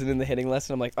Judge isn't in the hitting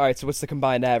lesson. I'm like, all right, so what's the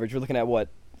combined average? We're looking at what?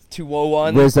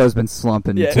 201. Rizzo's been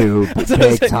slumping too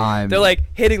big time. They're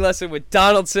hitting lesson with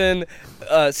Donaldson,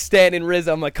 Stanton,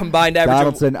 Rizzo. I'm combined average.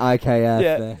 Donaldson, IKF.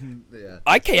 Yeah.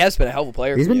 IKF's been a hell of a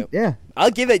player. He's for been you. Yeah.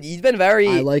 I'll give it. He's been very.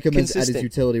 I like him at consistent. his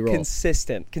utility role.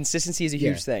 Consistency is a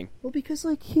huge thing. Well, because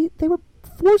they were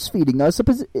force feeding us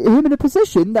him in a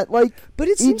position that but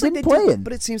it seems he like didn't play in.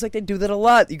 But it seems like they do that a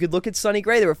lot. You could look at Sonny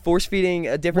Gray. They were force feeding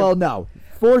a different. Well, no.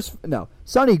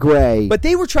 Sonny Gray. But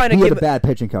they were trying to give had a bad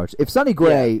pitching coach. If Sonny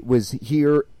Gray was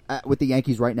here with the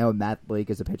Yankees right now and Matt Blake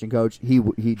as a pitching coach,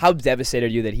 he. How devastated are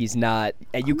you that he's not?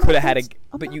 And you could have had a.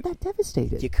 But you that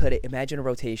devastated. You could imagine a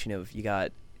rotation of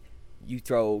you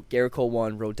throw Garrett Cole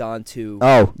 1, Rodon 2.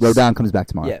 Oh, Rodon comes back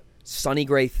tomorrow. Yeah, Sonny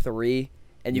Gray 3,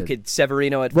 and you could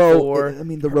Severino at 4. I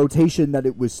mean, the rotation that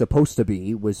it was supposed to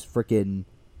be was freaking,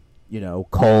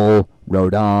 Cole,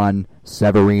 Rodon,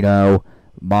 Severino,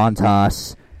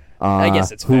 Montas. I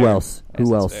guess it's who fair. else?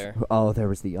 Who else? Oh, there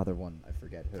was the other one. I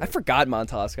forget who. I forgot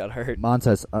Montas got hurt.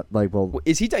 Montas,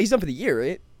 is he? He's done for the year,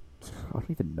 right? I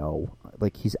don't even know.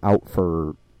 He's out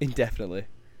for indefinitely.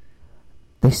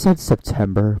 They said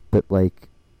September, but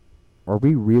are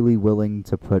we really willing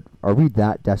to put? Are we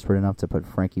that desperate enough to put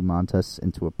Frankie Montas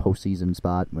into a postseason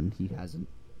spot when he hasn't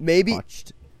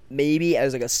touched? Maybe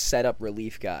as like a setup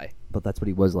relief guy. But that's what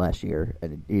he was last year,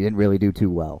 and he didn't really do too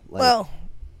well. Well,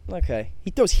 okay,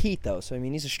 he throws heat though, so I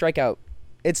mean he's a strikeout.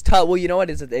 It's tough. Well, you know what?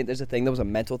 There's a thing. There was a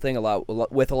mental thing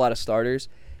with a lot of starters.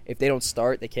 If they don't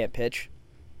start, they can't pitch.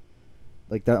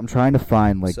 Like that, I'm trying to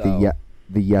find like the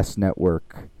Yes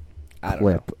Network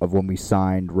clip of when we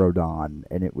signed Rodon,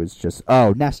 and it was just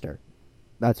Nestor.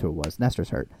 That's who it was. Nestor's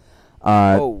hurt.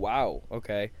 Oh wow.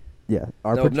 Okay. Yeah.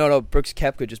 No. Brooks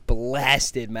Koepka just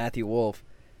blasted Matthew Wolff.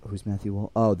 Who's Matthew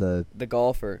Wolff? Oh, the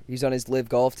golfer. He's on his live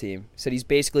golf team. Said he's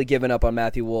basically given up on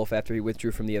Matthew Wolff after he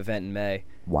withdrew from the event in May.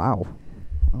 Wow.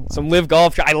 Oh, wow. Some live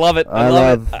golf. I love it. I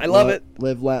love it.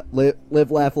 Live,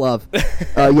 laugh, love.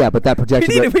 Yeah, but that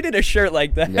projected. We need a shirt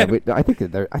like that. Yeah, I think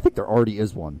there already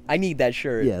is one. I need that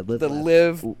shirt. Yeah,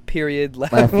 live period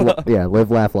laugh love. Yeah,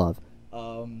 live, laugh, love.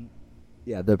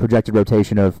 Yeah, the projected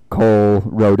rotation of Cole,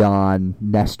 Rodon,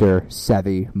 Nestor,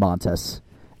 Sevy, Montas,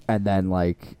 and then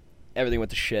like everything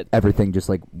went to shit. Everything just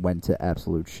like went to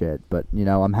absolute shit. But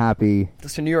I'm happy.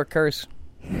 It's a New York curse.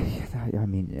 I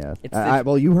mean, yeah.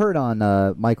 Well, you heard on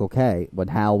Michael K. when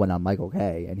Hal went on Michael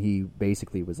K. and he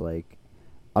basically was like,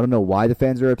 I don't know why the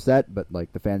fans are upset, but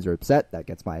like the fans are upset. That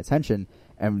gets my attention.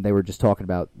 And they were just talking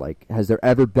about like, has there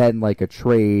ever been like a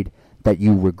trade that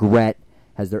you regret?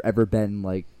 Has there ever been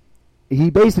like? He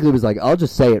basically was like, I'll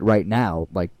just say it right now.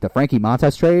 Like the Frankie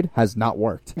Montas trade has not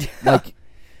worked. Like,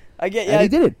 I get and he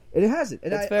did it. And it hasn't.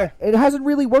 And That's fair. It hasn't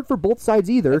really worked for both sides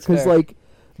either because like.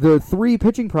 The 3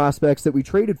 pitching prospects that we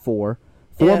traded for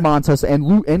Montas and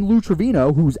Lou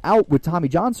Trevino, who's out with Tommy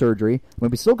John surgery,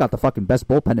 when we still got the fucking best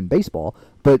bullpen in baseball,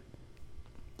 but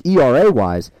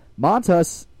ERA-wise,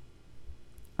 Montas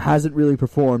hasn't really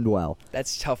performed well.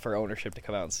 That's tough for ownership to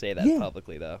come out and say that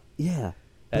publicly, though. Yeah.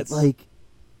 But, like,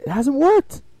 it hasn't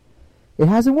worked. It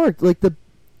hasn't worked. Like,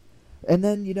 and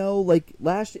then, like,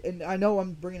 and I know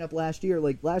I'm bringing up last year,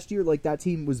 like, that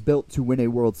team was built to win a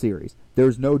World Series.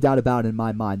 There's no doubt about it in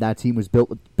my mind. That team was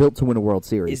built to win a World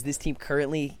Series. Is this team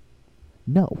currently?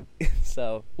 No.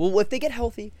 So, well, if they get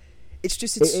healthy, it's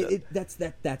just... That's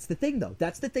the thing, though.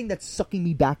 That's the thing that's sucking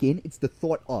me back in. It's the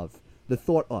thought of. You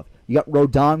got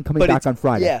Rodon coming back on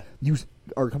Friday. Yeah. You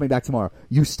are coming back tomorrow.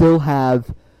 You still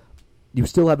have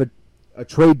a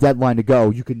trade deadline to go.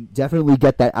 You can definitely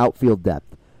get that outfield depth.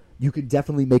 You can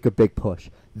definitely make a big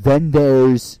push. Then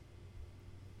there's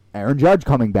Aaron Judge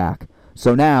coming back.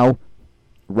 So now,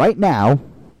 right now,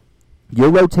 your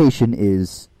rotation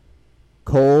is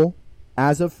Cole,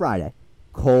 as of Friday,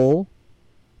 Cole,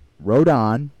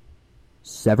 Rodon,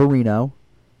 Severino,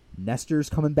 Nestor's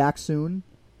coming back soon,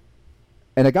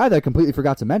 and a guy that I completely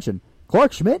forgot to mention,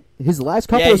 Clark Schmidt, his last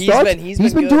couple of starts,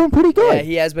 he's been doing pretty good. Yeah,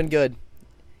 he has been good.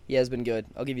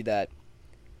 I'll give you that.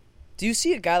 Do you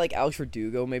see a guy like Alex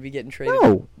Verdugo maybe getting traded?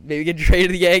 No. Maybe getting traded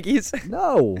to the Yankees?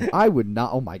 No, I would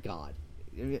not. Oh, my God.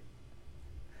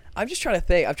 I'm just trying to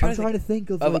think. I'm trying to think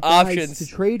of like, options to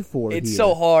trade for. It's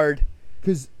so hard.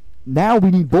 Because now we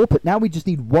need bullpen. Now we just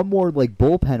need one more like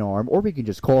bullpen arm, or we can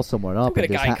just call someone up. Look at a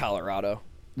guy in Colorado.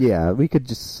 Yeah, we could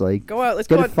just like go out. Let's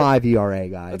get go a 5 ERA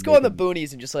guy. Let's go on the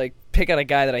boonies and just like pick out a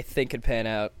guy that I think could pan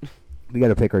out. We got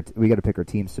to pick our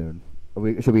team soon.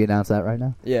 Should we announce that right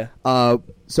now? Yeah.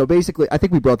 So basically, I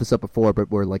think we brought this up before, but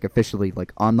we're like officially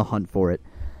like on the hunt for it.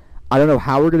 I don't know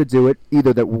how we're going to do it.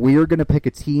 Either that we're going to pick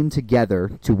a team together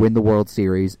to win the World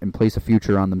Series and place a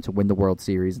future on them to win the World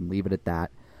Series and leave it at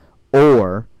that,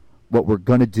 or what we're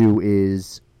going to do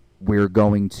is I'm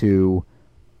going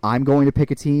to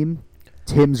pick a team,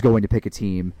 Tim's going to pick a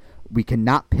team. We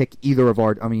cannot pick either of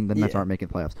our. I mean, the Mets aren't making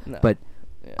playoffs, but.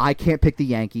 Yeah. I can't pick the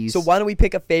Yankees. So why don't we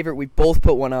pick a favorite? We both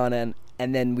put one on, and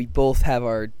then we both have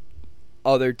our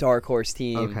other dark horse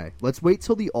team. Okay, let's wait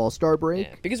till the All Star break.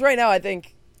 Yeah. Because right now, I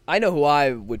think I know who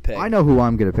I would pick. I know who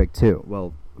I'm going to pick too.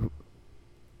 Well,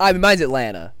 mine's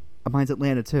Atlanta. Mine's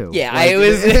Atlanta too. Yeah,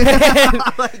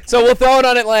 so we'll throw it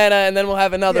on Atlanta, and then we'll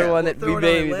have another one that we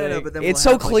maybe. It's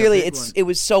so clearly it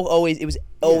was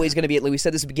always going to be Atlanta. We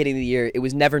said this at the beginning of the year. It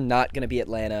was never not going to be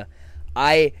Atlanta.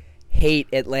 I hate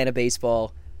Atlanta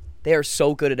baseball. They are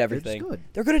so good at everything.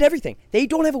 They're good at everything. They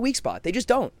don't have a weak spot. They just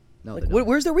don't. No,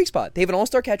 where's their weak spot? They have an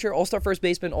all-star catcher, all-star first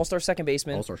baseman, all-star second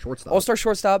baseman, all-star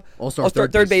shortstop, all-star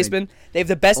third baseman. They have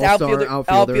the best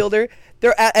outfielder.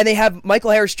 And they have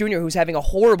Michael Harris Jr., who's having a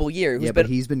horrible year. But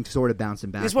he's been sort of bouncing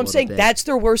back. That's what I'm saying. That's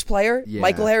their worst player,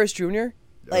 Michael Harris Jr.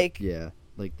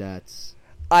 That's.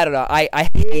 I don't know. I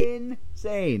hate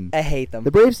insane. I hate them.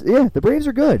 The Braves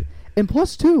are good, and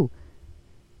plus too.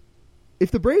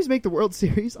 if the Braves make the World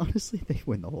Series, honestly, they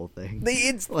win the whole thing.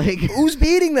 It's like who's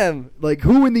beating them? Like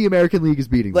who in the American League is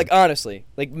beating them? Like honestly,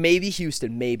 like maybe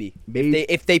Houston, maybe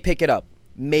if they pick it up,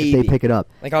 maybe if they pick it up.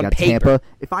 Like on got paper. Tampa.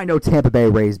 If I know Tampa Bay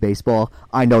Rays baseball,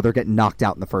 I know they're getting knocked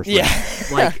out in the first round.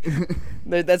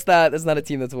 Like that's not a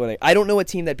team that's winning. I don't know a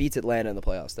team that beats Atlanta in the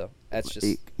playoffs though. That's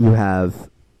just you have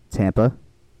Tampa,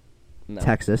 no.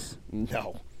 Texas,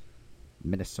 no,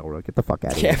 Minnesota. Get the fuck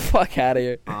out of here. here. Fuck out of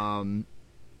here.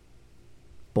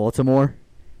 Baltimore,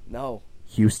 no,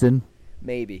 Houston,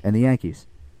 maybe, and the Yankees.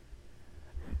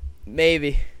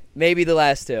 Maybe the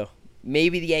last two.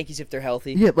 Maybe the Yankees if they're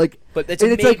healthy. Yeah, like, but that's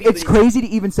and it's like it's crazy to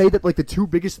even say that like the two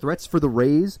biggest threats for the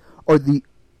Rays are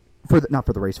for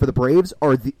the Braves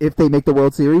are if they make the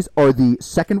World Series are the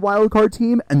second wild card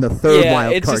team and the third wild card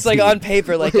team. Yeah, it's just like on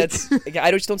paper, like that's. Like, I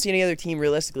just don't see any other team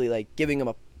realistically like giving them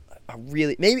a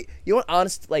really maybe you know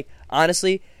what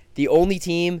honestly the only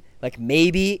team like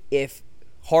maybe if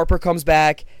Harper comes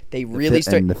back they really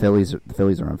start. And the Phillies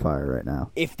are on fire right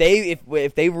now. If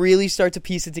they really start to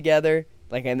piece it together.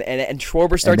 Like and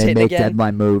Schwarber starts hitting again.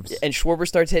 Deadline moves. And Schwarber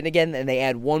starts hitting again, and they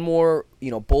add one more,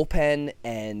 bullpen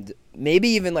and maybe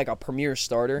even like a premier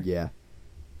starter. Yeah.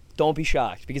 Don't be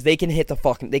shocked because they can hit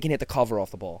the cover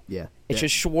off the ball. Yeah. It's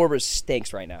just Schwarber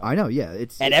stinks right now. I know. Yeah.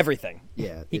 And everything.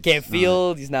 Yeah. He can't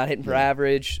field. He's not hitting for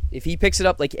average. If he picks it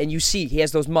up, and you see he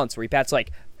has those months where he bats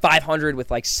like 500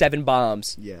 with like 7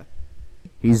 bombs. Yeah.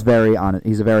 He's a very on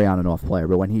and off player,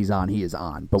 but when he's on, he is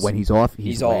on. But when he's off,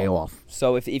 he's way off.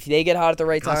 So if they get hot at the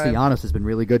right time, Castellanos has been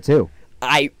really good too.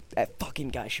 That fucking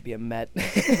guy should be a Met.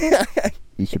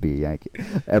 He should be a Yankee.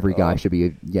 Every guy should be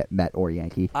a Met or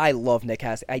Yankee. I love Nick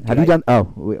Castellanos. Have you done?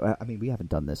 Oh, we haven't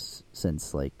done this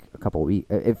since like a couple of weeks.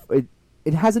 If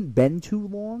it hasn't been too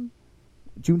long.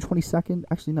 June 22nd.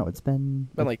 Actually, no, it's been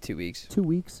like 2 weeks. 2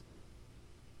 weeks.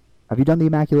 Have you done the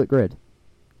Immaculate Grid?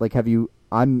 Like, have you?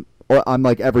 I'm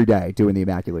like every day doing the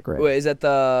Immaculate Grid. Wait, is that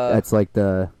the? That's like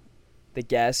the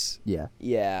guess. Yeah.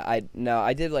 Yeah.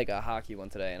 I did like a hockey one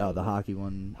today. And the hockey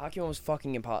one. Hockey one was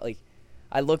fucking impossible. Like,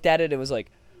 I looked at it. It was like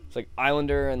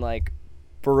Islander and like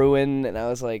Bruin, and I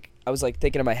was like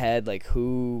thinking in my head like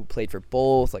who played for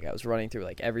both. Like I was running through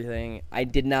like everything. I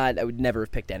would never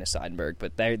have picked Dennis Seidenberg,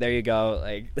 but there you go.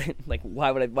 Like like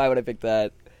why would I pick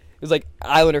that? It was like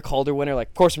Islander Calder winner. Like,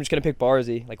 of course, I'm just going to pick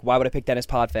Barzy. Like, why would I pick Dennis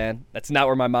Potvin? That's not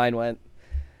where my mind went.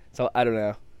 So, I don't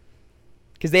know.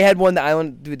 Because they had one,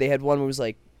 they had one where it was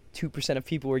like 2% of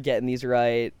people were getting these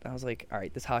right. I was like, all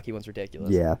right, this hockey one's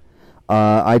ridiculous. Yeah.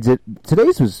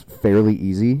 Today's was fairly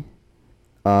easy.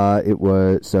 It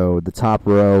was, so the top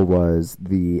row was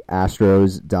the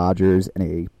Astros, Dodgers, and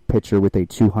a pitcher with a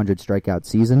 200 strikeout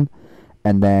season.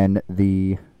 And then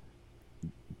the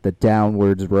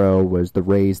downwards row was the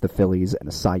Rays, the Phillies, and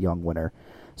a Cy Young winner.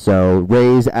 So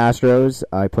Rays, Astros,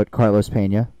 I put Carlos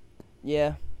Pena.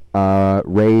 Yeah.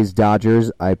 Rays,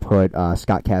 Dodgers, I put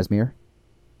Scott Kazmir.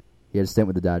 He had a stint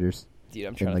with the Dodgers. Dude,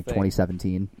 I'm trying in to like think.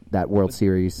 2017, that World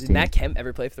Series Did team. Matt Kemp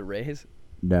ever play for the Rays?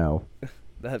 No.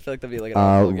 I feel like that'd be like an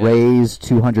awful game. Rays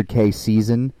 200K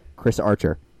season, Chris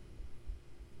Archer.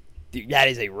 Dude, that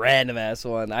is a random ass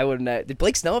one. I wouldn't. Did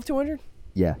Blake Snell have 200?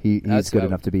 Yeah, he's good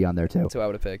enough to be on there too. That's who I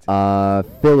would have picked.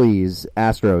 Phillies,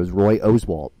 Astros, Roy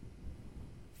Oswalt.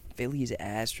 Phillies,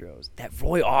 Astros. That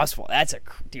Roy Oswalt. That's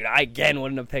dude. I again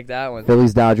wouldn't have picked that one.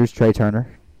 Phillies, Dodgers, Trey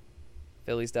Turner.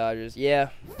 Phillies, Dodgers. Yeah.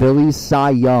 Phillies,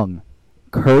 Cy Young,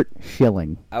 Kurt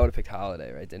Schilling. I would have picked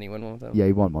Holiday, right? Didn't he win one with them? Yeah,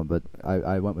 he won one, but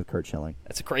I went with Kurt Schilling.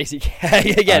 That's a crazy guy.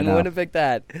 Again, wouldn't have picked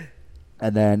that.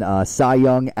 And then Cy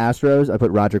Young, Astros, I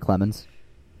put Roger Clemens.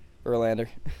 Verlander.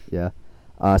 Yeah.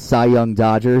 Cy Young,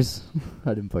 Dodgers.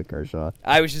 I didn't put Kershaw.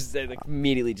 I was just like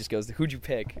immediately just goes, who'd you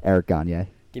pick? Eric Gagne.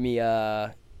 Give me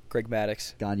Greg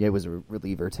Maddux. Gagne was a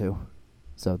reliever too,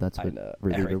 so that's what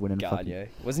reliever Eric winning. Gagne.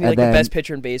 Wasn't he like the best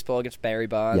pitcher in baseball against Barry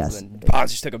Bonds? Yes. And then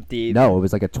Bonds just took him deep. No, it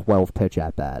was like a 12 pitch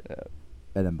at bat,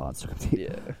 and then Bonds took him deep.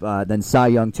 Yeah. Then Cy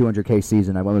Young 200K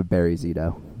season. I went with Barry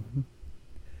Zito.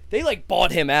 They like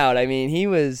bought him out. I mean, he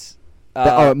was.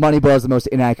 Moneyball is the most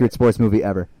inaccurate sports movie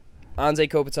ever. Anze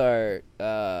Kopitar,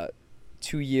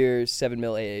 2 years, $7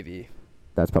 million AAV.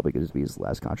 That's probably going to be his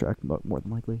last contract, more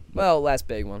than likely. Well, last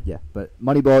big one. Yeah, but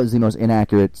Moneyball is the most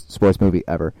inaccurate sports movie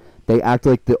ever. They act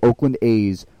like the Oakland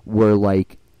A's were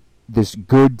like this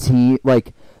good team.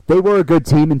 Like, they were a good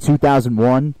team in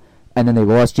 2001, and then they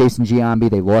lost Jason Giambi,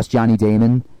 they lost Johnny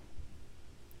Damon.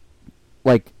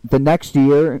 Like, the next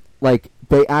year, like,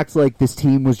 they act like this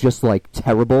team was just, like,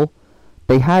 terrible.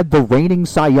 They had the reigning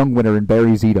Cy Young winner in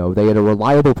Barry Zito. They had a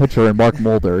reliable pitcher in Mark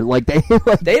Mulder. Like, they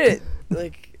did,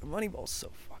 like, Moneyball's so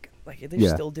fucking, like, if they're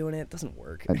still doing it, it doesn't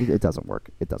work. It doesn't work.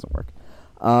 It doesn't work.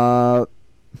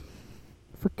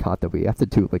 forgot that we have to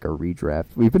do like a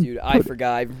redraft. Dude, I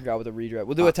forgot. I forgot with a redraft.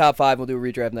 We'll do a top 5. We'll do a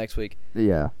redraft next week.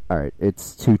 Yeah. All right.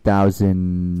 It's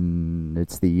 2000.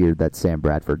 It's the year that Sam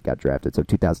Bradford got drafted. So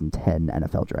 2010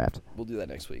 NFL draft. We'll do that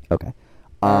next week. Okay.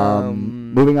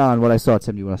 Moving on. What I saw.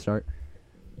 Tim, do you want to start?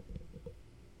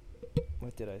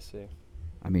 What did I see?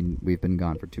 I mean, we've been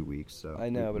gone for 2 weeks, so I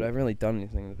know, but I haven't really done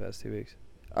anything in the past 2 weeks.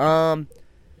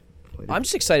 I'm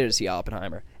just excited to see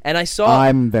Oppenheimer, and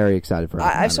I'm very excited for.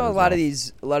 I saw a lot of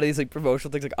these like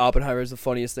promotional things. Like Oppenheimer is the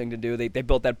funniest thing to do. They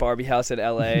built that Barbie house in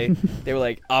L.A. They were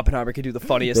like, Oppenheimer could do the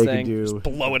funniest thing, just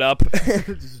blow it up,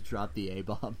 just drop the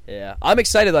A-bomb. Yeah, I'm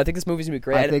excited though. I think this movie's gonna be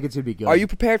great. I think it's gonna be good. Are you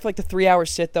prepared for like the 3-hour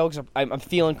sit though? Because I'm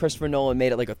feeling Christopher Nolan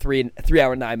made it like a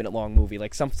 3-hour 9-minute long movie,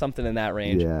 like something in that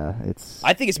range. Yeah,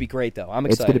 I think it's gonna be great though. I'm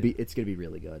excited. It's gonna be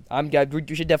really good.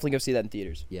 We should definitely go see that in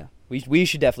theaters. Yeah, we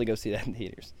should definitely go see that in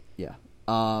theaters. Yeah.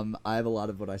 I have a lot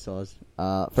of what I saw.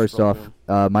 First off,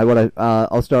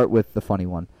 I'll start with the funny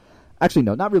one. Actually,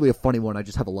 no, not really a funny one. I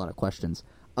just have a lot of questions.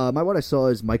 What I saw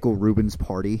is Michael Rubin's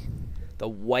party. The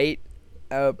white,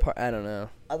 I don't know.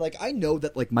 I know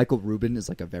that like Michael Rubin is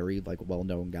like a very like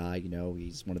well-known guy. You know,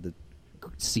 he's one of the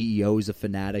CEOs of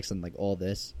Fanatics and like all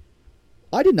this.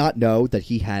 I did not know that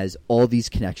he has all these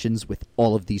connections with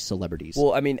all of these celebrities.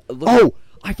 Well, I mean,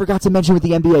 I forgot to mention with the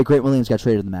NBA, Grant Williams got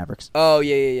traded to the Mavericks. Oh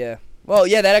yeah. Well,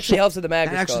 yeah, that actually helps with the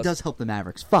Mavericks. That actually does help the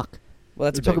Mavericks. Fuck.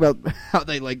 Well, that's talk about how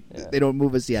they they don't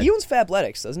move us yet. He owns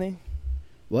Fabletics, doesn't he?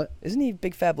 What? Isn't he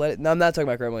big Fabletics? No, I'm not talking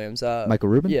about Grant Williams. Michael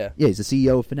Rubin? Yeah. Yeah, he's the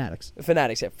CEO of Fanatics.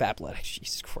 Fanatics, yeah, Fabletics.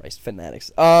 Jesus Christ,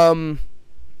 Fanatics.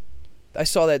 I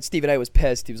saw that Stephen A. was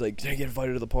pissed. He was like, "Did I get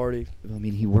invited to the party?" I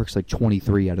mean, he works like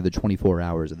 23 out of the 24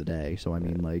 hours of the day. So I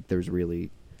mean, like, there's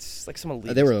really it's like some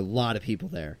elitist. There were a lot of people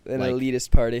there. An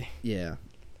elitist party. Yeah.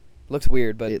 Looked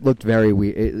weird, but it looked very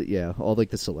weird. Yeah, all like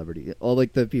the celebrity, all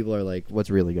like the people are like, "What's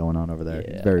really going on over there?" Yeah,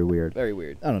 it's very weird. Very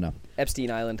weird. I don't know.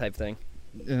 Epstein Island type thing.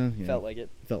 Yeah. Felt like it.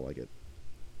 Felt like it.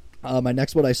 My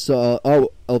next one I saw.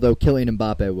 Although Kylian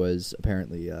Mbappe was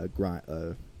apparently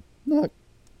not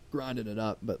grinding it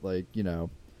up, but like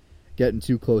getting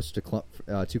too close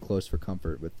for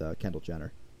comfort with Kendall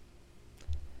Jenner.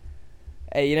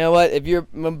 Hey, you know what? If you're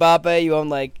Mbappe, you own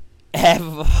like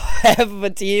half of a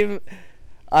team.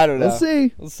 I don't know.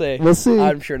 We'll see.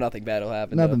 I'm sure nothing bad will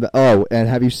happen. And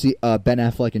have you seen Ben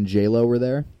Affleck and J-Lo were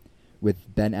there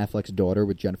with Ben Affleck's daughter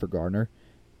with Jennifer Garner?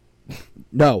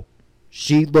 No.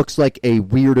 She looks like a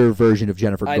weirder version of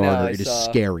Jennifer Garner. It is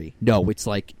scary. No,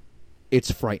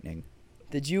 it's frightening.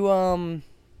 Did you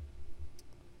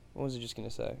what was I just going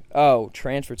to say? Oh,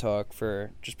 transfer talk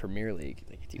for just Premier League.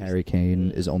 Harry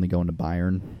Kane is only going to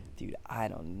Bayern. Dude, I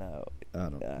don't know. I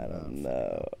don't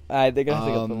know. They're going to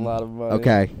pick up a lot of money.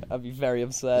 Okay. I'd be very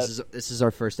upset. This is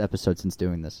our first episode since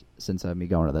doing this, since me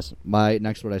going to this. My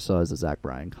next what I saw is the Zach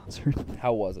Bryan concert.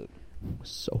 How was it? It was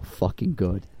so fucking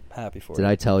good. Happy for you. Did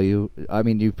I tell you? I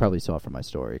mean, you probably saw it from my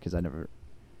story because I never...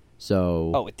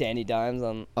 So... Oh, with Danny Dimes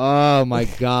on... Oh, my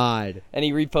God. And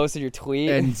he reposted your tweet?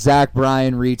 And Zach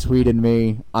Bryan retweeted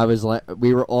me. I was like...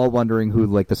 We were all wondering who,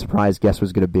 like, the surprise guest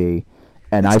was going to be.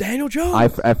 And it's Daniel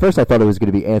Jones! At first, I thought it was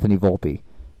going to be Anthony Volpe.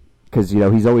 Because,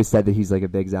 he's always said that he's, like, a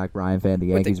big Zach Bryan fan. The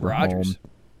Yankees were home.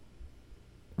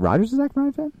 Rogers is a Zach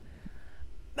Bryan fan?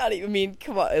 Not even... I mean,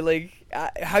 come on. Like,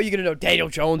 how are you going to know Daniel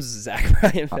Jones is a Zach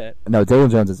Bryan fan? No, Daniel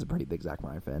Jones is a pretty big Zach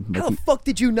Bryan fan. How the fuck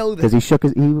did you know that? Because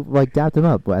he dapped him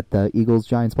up at the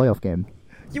Eagles-Giants playoff game.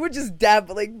 You would just dab,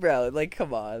 like, bro, like,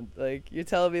 come on. Like, you're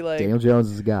telling me, like... Daniel Jones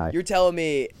is a guy. You're telling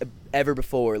me ever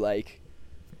before, like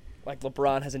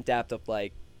LeBron hasn't dapped up,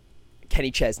 like,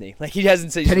 Kenny Chesney. Like, he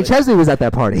hasn't said... Kenny Chesney was at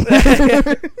that party.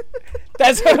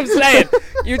 That's what I'm saying.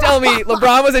 You're telling me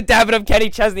LeBron wasn't dapping up Kenny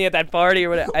Chesney at that party or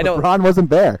whatever? LeBron wasn't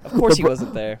there. Of course he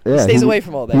wasn't there. Yeah, he stays away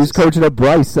from all that. He was coaching up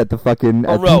Bryce at the fucking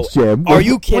beach gym. Are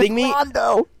you kidding me?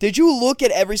 Rondo. Did you look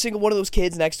at every single one of those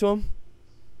kids next to him?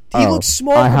 He looks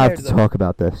small. I have to talk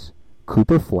about this.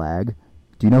 Cooper Flagg.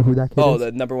 Do you know who that kid is? Oh,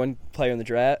 the number 1 player in the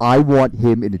draft? I want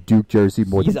him in a Duke jersey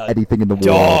more than anything in the world.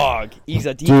 Dog. He's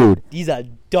a dude. He's a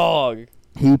dog.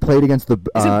 He played against the...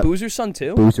 Is it Boozer's son,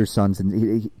 too? Boozer's sons.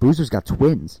 And Boozer's got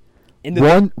twins.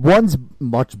 One's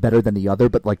much better than the other,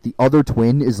 but like the other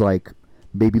twin is like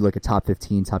maybe like a top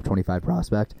 15, top 25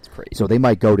 prospect. It's crazy. So they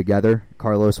might go together.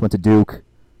 Carlos went to Duke.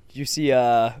 Did you see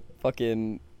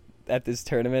fucking at this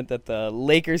tournament that the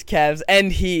Lakers, Cavs,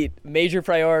 and Heat major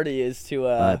priority is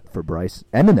to for Bryce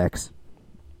and the Knicks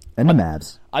and the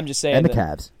Mavs. I'm just saying and the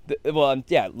Cavs.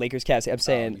 Lakers, Cavs. I'm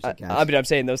saying I'm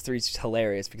saying those three is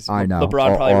hilarious because I know.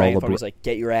 LeBron probably rang the phone. He's like,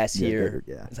 "Get your ass here."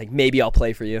 Yeah. It's like maybe I'll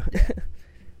play for you.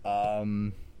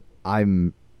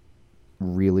 I'm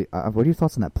really. What are your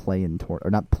thoughts on that play-in tournament?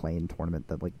 Or not play-in tournament?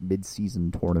 That like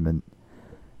mid-season tournament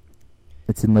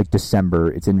It's in like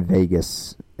December. It's in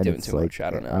Vegas. And Doing it's too like, much.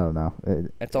 I don't know. I don't know.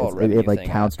 It's all a revenue it like thing.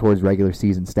 counts towards regular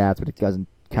season stats, but it doesn't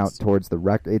count towards the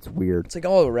record. It's weird. It's like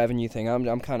all a revenue thing.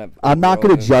 I'm kind of. I'm not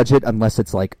going to judge it unless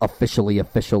it's like official,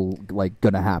 like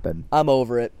gonna happen. I'm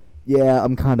over it. Yeah,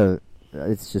 I'm kind of.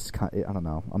 It's just I don't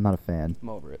know. I'm not a fan. I'm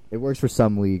over it. It works for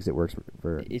some leagues. It works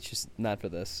for. It's just not for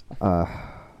this.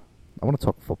 I want to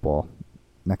talk football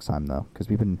next time though, because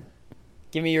we've been.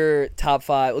 Give me your top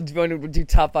 5. Do you want to do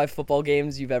top 5 football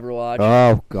games you've ever watched?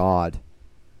 Oh God.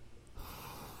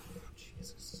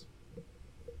 Jesus.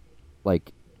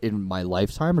 Like in my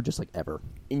lifetime, or just like ever?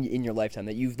 In your lifetime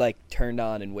that you've like turned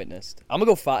on and witnessed. I'm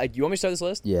gonna go 5. Do you want me to start this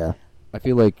list? Yeah, I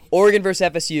feel like Oregon versus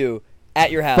FSU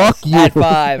at your house. Fuck you. At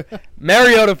 5.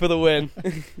 Mariota for the win.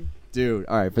 Dude.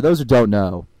 All right. For those who don't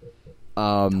know,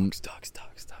 Dogs.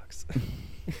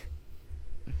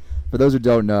 For those who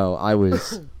don't know, I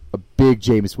was a big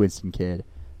Jameis Winston kid,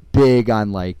 big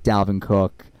on like Dalvin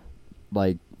Cook,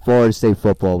 like Florida State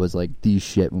football was like the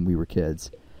shit when we were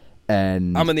kids,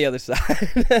 and I'm on the other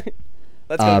side.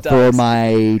 Let's go Dogs. For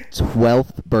my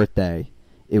 12th birthday,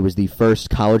 it was the first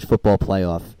college football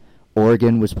playoff.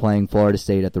 Oregon was playing Florida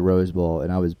State at the Rose Bowl,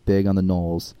 and I was big on the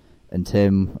Noles. And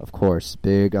Tim, of course,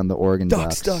 big on the Oregon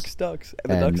Ducks. Ducks.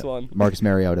 And the Ducks won. Marcus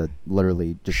Mariota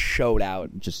literally just showed out.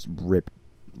 Just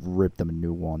ripped them a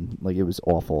new one. Like, it was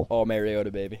awful. Oh,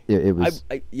 Mariota, baby. It was.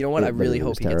 You know what? I really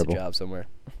hope he terrible. gets a job somewhere.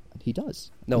 He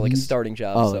does. No, like a starting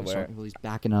job somewhere. Well, he's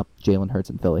backing up Jalen Hurts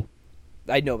in Philly.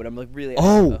 I know, but I'm like really. I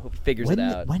hope he figures it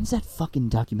out. When's that fucking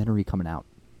documentary coming out?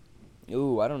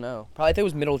 Ooh, I don't know. Probably I think it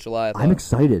was middle of July. I'm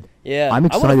excited. Yeah, I'm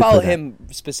excited. I want to follow him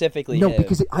specifically. No,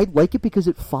 because I like it because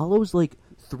it follows like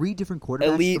 3 different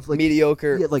quarterbacks. Elite, of, like,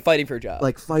 mediocre, yeah, like, fighting for a job.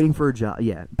 Like fighting for a job.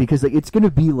 Yeah, because like it's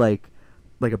gonna be like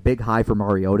a big high for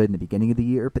Mariota in the beginning of the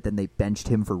year, but then they benched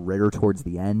him for Ritter towards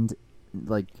the end.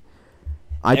 Like,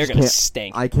 they're gonna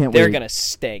stink. I can't. They're wait. Gonna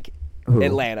stink. Who?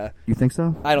 Atlanta. You think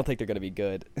so? I don't think they're gonna be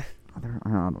good. I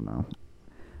don't know.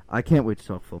 I can't wait to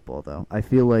talk football though. I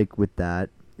feel like with that,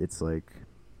 it's like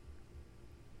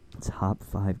top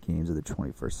 5 games of the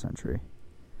 21st century.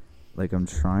 Like, I'm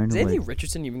trying to. Is Anthony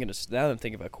Richardson even gonna? Now that I'm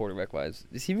thinking about quarterback wise,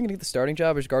 is he even gonna get the starting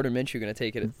job, or is Gardner Minshew gonna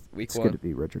take it at week 1? It's gonna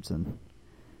be Richardson.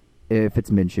 If it's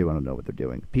Minshew, I don't know what they're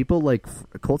doing. People like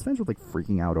Colts fans were like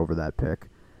freaking out over that pick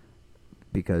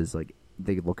because like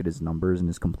they look at his numbers and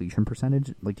his completion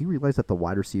percentage. Like, do you realize that the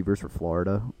wide receivers for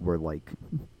Florida were like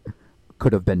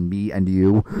could have been me and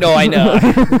you? No, I know.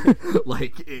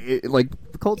 like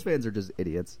the Colts fans are just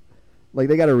idiots. Like,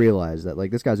 they got to realize that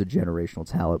like this guy's a generational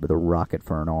talent with a rocket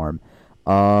for an arm.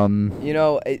 You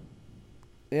know,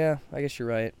 yeah, I guess you're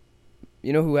right.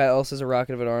 You know who else has a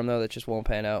rocket of an arm though that just won't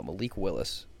pan out? Malik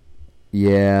Willis.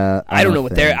 Yeah, I don't know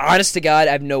what they're. Honest to God,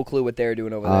 I have no clue what they're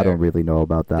doing over there. I don't really know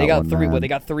about that. They got one, 3. man. What? They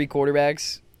got 3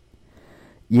 quarterbacks.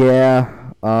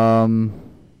 Yeah.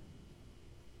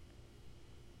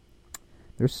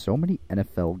 There's so many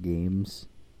NFL games.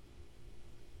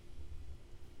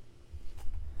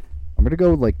 I'm gonna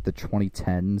go like the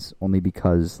 2010s only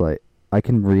because like I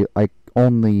can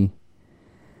only.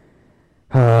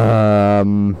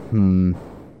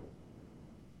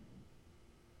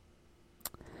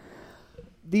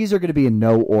 These are going to be in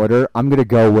no order. I'm going to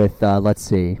go with, let's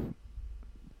see,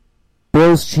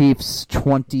 Bills-Chiefs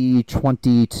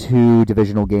 2022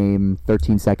 divisional game,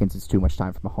 13 seconds is too much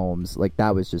time for Mahomes. Like,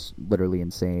 that was just literally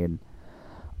insane.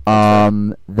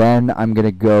 Then I'm going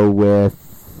to go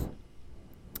with,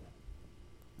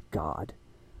 God.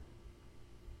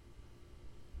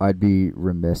 I'd be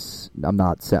remiss. I'm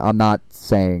not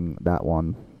saying that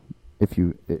one. If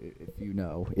you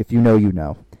know, you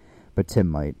know. But Tim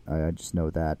might. I just know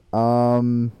that.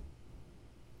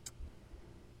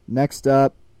 Next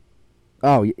up,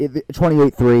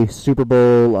 28-3 Super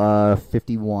Bowl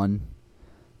 51.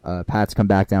 Pats come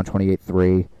back down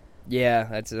 28-3. Yeah,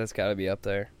 that's got to be up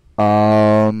there.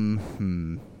 I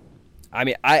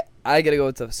mean, I gotta go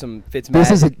with some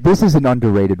Fitzmagic. This is an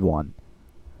underrated one.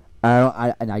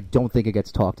 I don't think it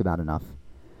gets talked about enough.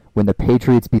 When the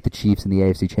Patriots beat the Chiefs in the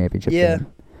AFC Championship game.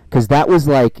 Because that was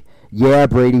like, yeah,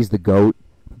 Brady's the GOAT,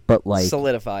 but like...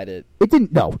 solidified it. It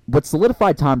didn't, no. What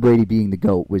solidified Tom Brady being the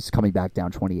GOAT was coming back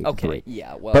down 28-3. Okay,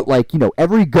 yeah, well... But like, you know,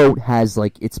 every GOAT has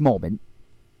like its moment,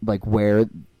 like where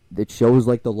it shows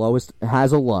like the lowest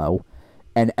has a low,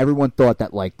 and everyone thought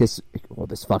that like this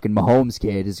fucking Mahomes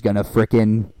kid is gonna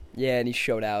frickin'... Yeah, and he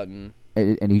showed out, and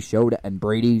he showed, and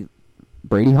Brady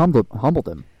humbled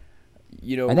him.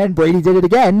 You know, and then Brady did it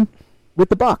again with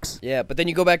the Bucks. Yeah, but then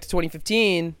you go back to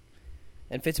 2015,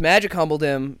 and Fitzmagic humbled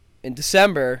him in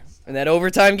December in that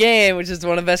overtime game, which is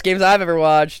one of the best games I've ever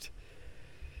watched.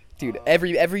 Dude,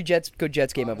 every good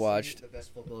Jets game I've watched. The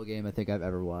best football game I think I've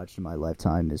ever watched in my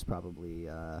lifetime is probably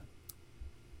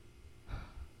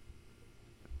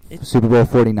Super Bowl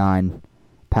 49,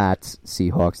 Pats,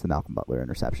 Seahawks, the Malcolm Butler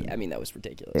interception. Yeah, I mean, that was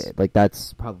ridiculous.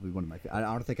 That's probably one of my. I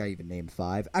don't think I even named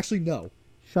 5. Actually, no.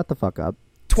 Shut the fuck up.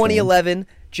 2011,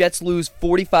 Jets lose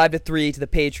 45-3 to the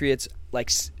Patriots. Like,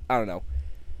 I don't know.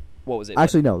 What was it?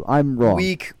 Actually, no. I'm wrong.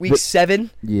 Week 7.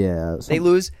 Yeah. They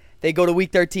lose. They go to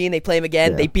week 13. They play them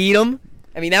again. Yeah. They beat them.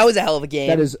 I mean, that was a hell of a game.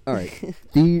 That is, all right.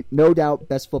 The, no doubt,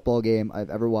 best football game I've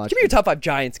ever watched. Give me your top 5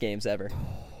 Giants games ever.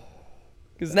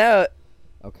 Because now...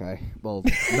 Okay. Well,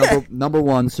 number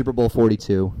 1, Super Bowl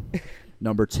 42.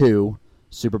 Number 2,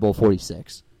 Super Bowl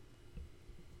 46.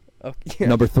 Oh, yeah.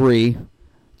 Number 3,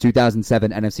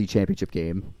 2007 NFC Championship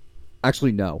game.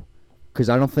 Actually, no. Because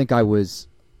I don't think I was...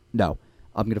 No.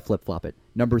 I'm going to flip-flop it.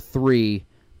 Number 3,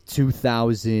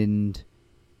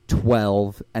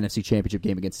 2012 NFC Championship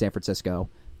game against San Francisco.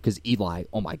 Because Eli,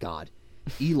 oh my God.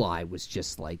 Eli was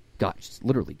just like,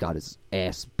 literally got his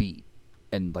ass beat.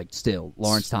 And like still,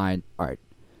 Lawrence Tyne, all right.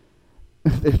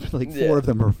 Like 4 of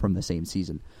them are from the same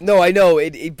season. No, I know,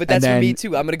 but that's for me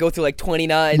too. I'm going to go through like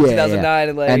 2009,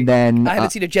 and like, and then, I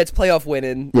haven't seen a Jets playoff win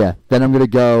in. Yeah, then I'm going to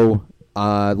go...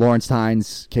 Lawrence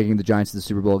Tynes kicking the Giants to the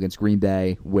Super Bowl against Green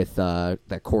Bay with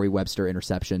that Corey Webster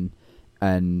interception,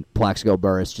 and Plaxico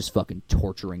Burress just fucking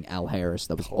torturing Al Harris.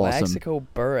 That was awesome. Plaxico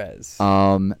Burress.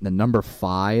 The number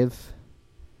 5,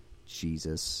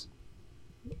 Jesus.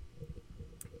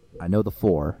 I know the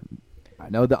 4. I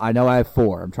know I have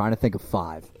 4. I'm trying to think of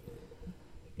 5.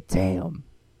 Damn.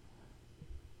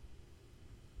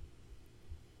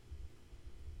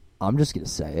 I'm just gonna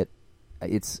say it.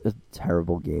 It's a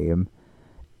terrible game.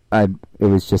 It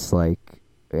was just like,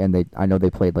 and I know they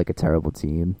played like a terrible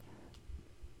team.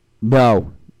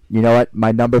 No, you know what?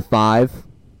 My number 5,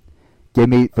 give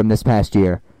me from this past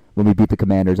year when we beat the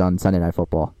Commanders on Sunday Night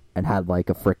Football and had like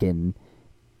a frickin'.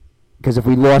 Because if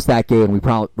we lost that game, we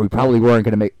probably weren't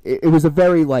gonna make. It was a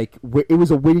very like it was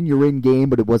a win and you're in game,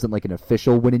 but it wasn't like an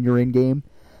official win and you're in game.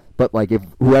 But like if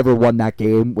whoever won that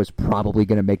game was probably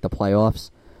gonna make the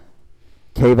playoffs.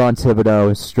 Kayvon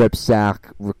Thibodeau, strip sack,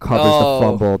 recovers the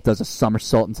fumble, does a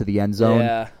somersault into the end zone.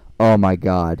 Yeah. Oh, my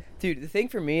God. Dude, the thing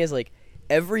for me is, like,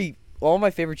 all my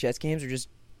favorite Jets games are just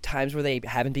times where they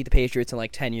haven't beat the Patriots in,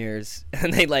 like, 10 years.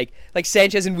 And they, like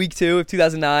Sanchez in week 2 of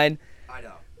 2009. I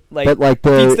know. Like,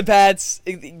 beats the Pats,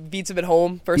 beats them at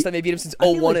home. First time they beat them since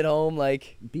 2001 at home.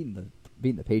 Like beating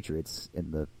the Patriots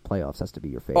in the playoffs has to be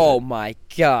your favorite. Oh, my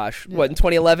gosh. Yeah. What, in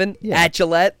 2011? Yeah. At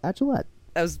Gillette? At Gillette.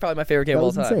 That was probably my favorite game of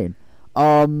all time. That was insane.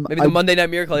 Maybe the Monday Night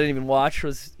Miracle I didn't even watch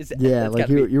was. That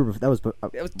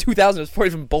was 2000. I was before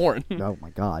even born. Oh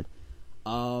my God.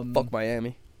 Fuck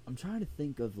Miami. I'm trying to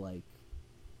think of like,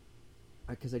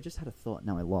 because I just had a thought.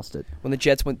 Now I lost it. When the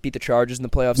Jets beat the Chargers in the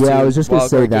playoffs. Yeah, too, I was just gonna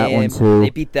say that one too. They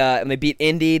beat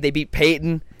Indy. They beat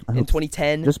Peyton in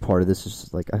 2010. Just part of this is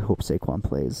just like I hope Saquon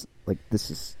plays. Like this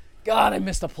is. God, I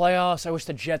missed the playoffs. I wish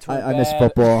the Jets were I miss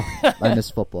football. I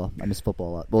miss football. I miss football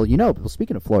a lot. Well,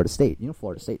 speaking of Florida State,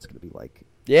 Florida State's going to be like...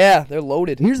 Yeah, they're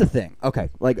loaded. Here's the thing.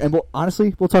 Okay, and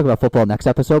honestly, we'll talk about football next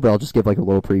episode, but I'll just give like a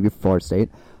little preview for Florida State.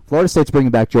 Florida State's bringing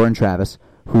back Jordan Travis,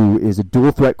 who is a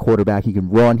dual-threat quarterback. He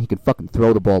can run. He can fucking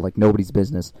throw the ball like nobody's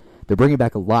business. They're bringing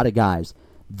back a lot of guys.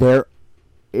 They're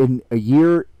in a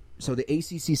year... So the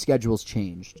ACC schedule's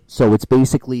changed. So it's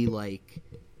basically like...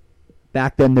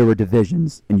 Back then there were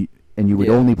divisions, and you would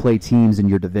only play teams in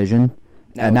your division,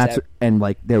 and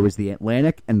like there was the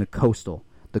Atlantic and the Coastal.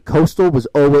 The Coastal was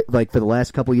always like for the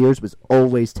last couple of years was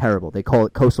always terrible. They call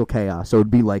it Coastal Chaos. So it'd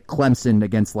be like Clemson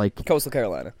against like Coastal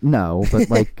Carolina. No, but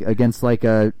like against like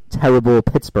a terrible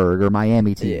Pittsburgh or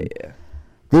Miami team. Yeah.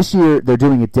 This year they're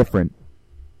doing it different,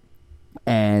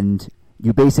 and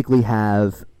you basically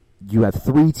have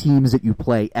 3 teams that you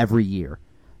play every year.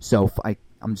 So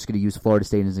I'm just going to use Florida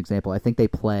State as an example. I think they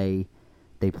play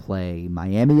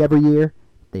Miami every year,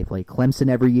 they play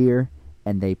Clemson every year,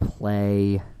 and they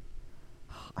play...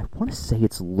 I want to say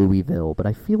it's Louisville, but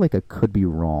I feel like I could be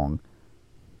wrong.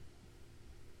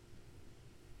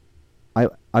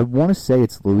 I want to say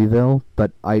it's Louisville,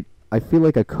 but I feel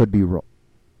like I could be wrong.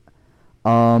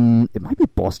 It might be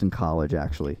Boston College,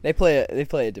 actually. They play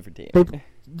a different team.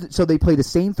 So they play the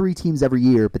same 3 teams every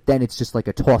year, but then it's just like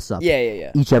a toss-up.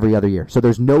 Yeah. Each every other year. So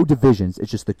there's no divisions. It's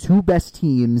just the 2 best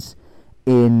teams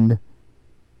in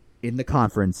the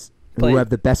conference who have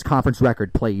the best conference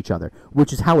record play each other,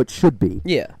 which is how it should be.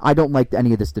 Yeah. I don't like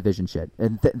any of this division shit.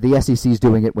 And the SEC's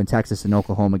doing it when Texas and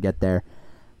Oklahoma get there.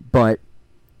 But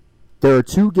there are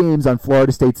 2 games on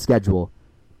Florida State's schedule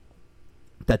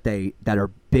that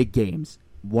are big games.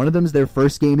 One of them is their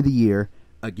first game of the year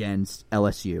against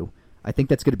LSU. I think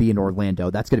that's going to be in Orlando.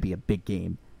 That's going to be a big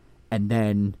game. And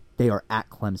then they are at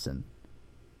Clemson.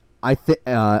 I think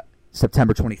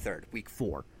September 23rd, week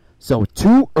 4. So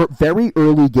 2 very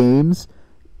early games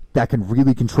that can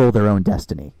really control their own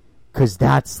destiny. Because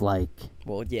that's like...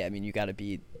 Well, yeah, I mean, you got to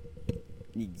be...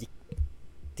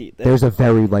 There's a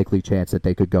very likely chance that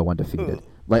they could go undefeated.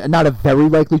 Like, not a very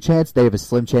likely chance. They have a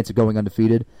slim chance of going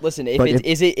undefeated. Listen,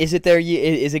 is it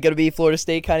going to be Florida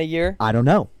State kind of year? I don't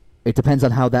know. It depends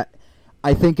on how that...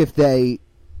 I think if they...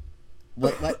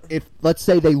 let's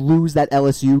say they lose that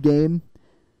LSU game...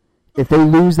 If they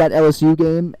lose that LSU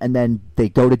game and then they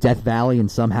go to Death Valley and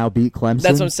somehow beat Clemson,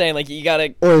 that's what I'm saying. Like you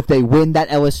gotta, or if they win that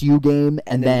LSU game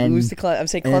and then lose to Clemson, I'm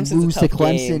saying Clemson's a tough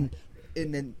game.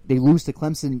 And then they lose to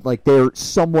Clemson, like they're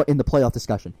somewhat in the playoff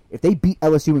discussion. If they beat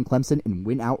LSU and Clemson and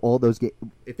win out all those games,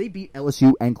 if they beat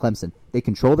LSU and Clemson, they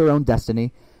control their own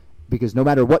destiny because no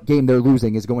matter what game they're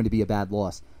losing is going to be a bad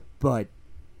loss. But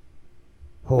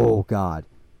oh god.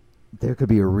 There could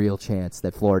be a real chance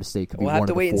that Florida State could be one of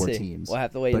the 4 teams. We'll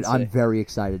have to wait and see. But I'm very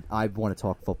excited. I want to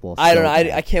talk football. I don't know.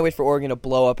 I can't wait for Oregon to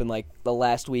blow up in like the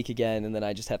last week again, and then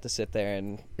I just have to sit there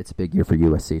and... It's a big year for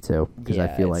USC, too, because I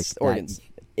feel like... Oregon's.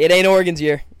 It ain't Oregon's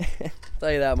year. I'll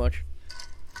tell you that much.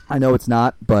 I know it's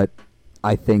not, but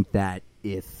I think that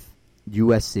if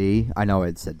USC... I know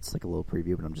I said it's like a little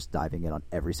preview, but I'm just diving in on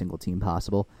every single team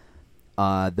possible.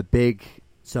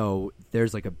 So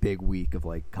there's like a big week of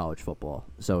like college football.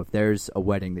 So if there's a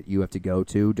wedding that you have to go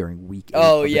to during week 8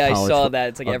 I saw that.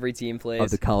 It's like every team plays.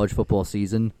 Of the college football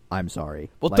season, I'm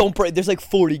sorry. Well, don't break. There's like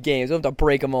 40 games. We don't have to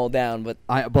break them all down. But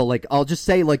I'll just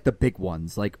say like the big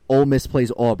ones. Like Ole Miss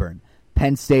plays Auburn,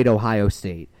 Penn State, Ohio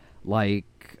State, like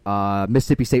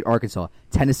Mississippi State, Arkansas,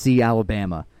 Tennessee,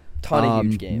 Alabama. Ton of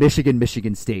huge games.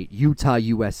 Michigan State, Utah,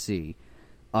 USC.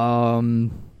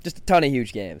 Just a ton of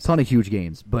huge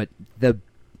games. But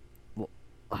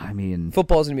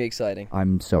football's going to be exciting.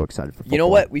 I'm so excited for football. You know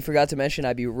what? We forgot to mention,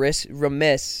 I'd be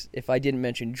remiss if I didn't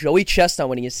mention Joey Chestnut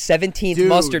winning his 17th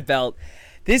mustard belt.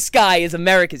 This guy is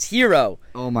America's hero.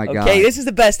 Oh, my God. Okay, this is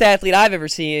the best athlete I've ever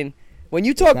seen. When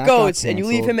you talk goats and you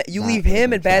leave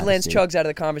him and Badlands Chugs out of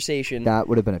the conversation. That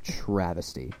would have been a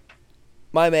travesty.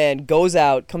 My man comes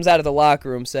out of the locker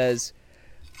room, says,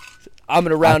 I'm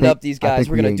going to round up these guys.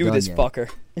 We're going to do this fucker.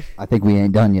 I think we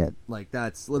ain't done yet. Like,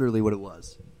 that's literally what it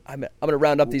was. I'm going to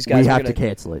round up these guys. We have to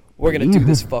cancel it. We're going to do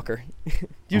this fucker.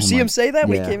 You see him say that?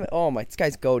 Yeah. This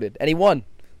guy's goated. And he won.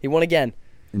 He won again.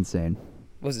 Insane.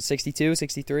 Was it 62,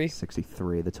 63?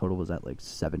 63. The total was at like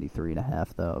 73 and a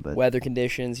half, though. But weather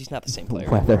conditions. He's not the same player.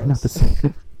 Not the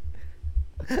same.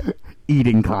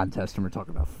 Eating contest, and we're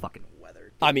talking about fucking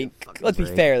weather. I mean, let's be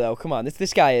fair, though. Come on.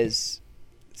 This guy is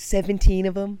 17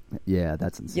 of them. Yeah,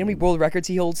 that's insane. You know how many world records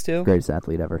he holds, too? Greatest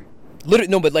athlete ever.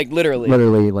 Literally.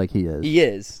 Literally, like he is. He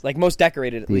is. Like, most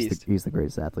decorated, at least. He's the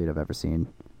greatest athlete I've ever seen.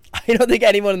 I don't think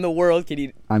anyone in the world can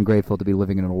eat. I'm grateful to be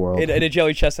living in a world. In a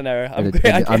Joey Chestnut era.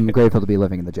 I'm grateful to be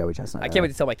living in the Joey Chestnut era. I can't wait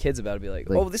to tell my kids about it. Be like,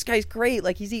 oh, this guy's great.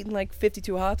 Like, he's eating like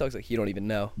 52 hot dogs. Like, you don't even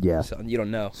know. Yeah. Son, you don't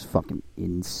know. It's fucking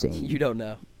insane. You don't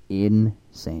know.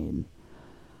 Insane.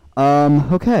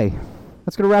 Okay.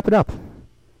 That's going to wrap it up.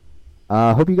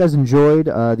 Hope you guys enjoyed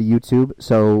the YouTube.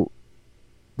 So,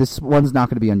 this one's not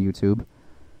going to be on YouTube.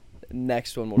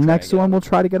 Next one we'll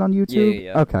try to get on YouTube?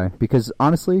 Yeah. Okay. Because,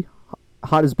 honestly,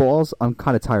 hot as balls, I'm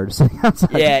kind of tired of sitting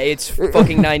outside. Yeah, it's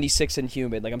fucking 96 and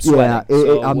humid. Like, I'm sweating.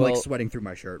 Yeah, I'm like sweating through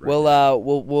my shirt right now.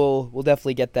 We'll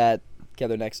definitely get that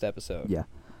together next episode. Yeah.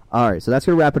 All right, so that's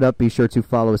going to wrap it up. Be sure to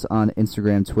follow us on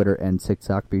Instagram, Twitter, and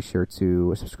TikTok. Be sure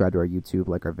to subscribe to our YouTube,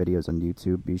 like our videos on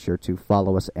YouTube. Be sure to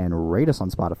follow us and rate us on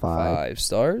Spotify. 5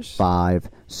 stars? 5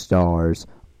 stars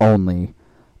only.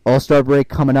 All-Star break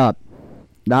coming up.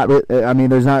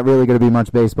 There's not really going to be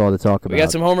much baseball to talk about. We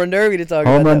got some home run derby to talk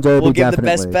about. Home run derby, we'll give definitely.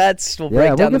 the best bets. We'll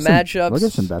break down the matchups. We'll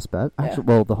give some best bets. Yeah.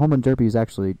 Well, the home run derby is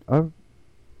actually... I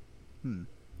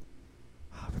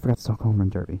forgot to talk home run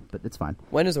derby, but it's fine.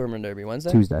 When is the home run derby?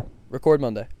 Wednesday? Tuesday. Record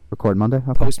Monday.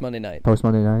 Okay. Post Monday night. We'll okay.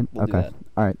 Do that.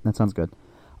 All right. That sounds good.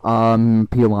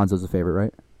 Pete Alonso's a favorite,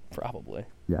 right? Probably.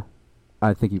 Yeah.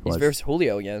 I think he was. He's versus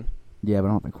Julio again. Yeah, but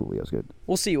I don't think Julio's good.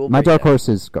 We'll see. My dark horse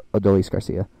is Adolis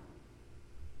Garcia.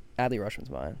 Adley Rushman's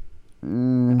mine.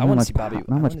 I want to see Bobby.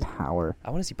 Not much power.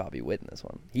 I want to see Bobby Witt in this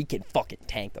one. He can fucking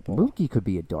tank the ball. Mookie could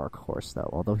be a dark horse though,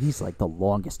 although he's like the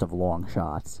longest of long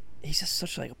shots. He's just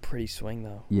such like a pretty swing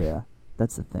though. Yeah,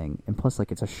 that's the thing. And plus,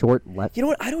 like it's a short left. You know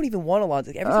what? I don't even want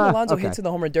Alonso. Every time Alonso hits in the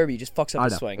home run derby, he just fucks up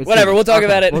the swing. Whatever. We'll talk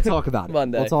about it. We'll talk about it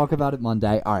Monday. We'll talk about it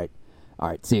Monday. All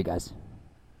right. See you guys.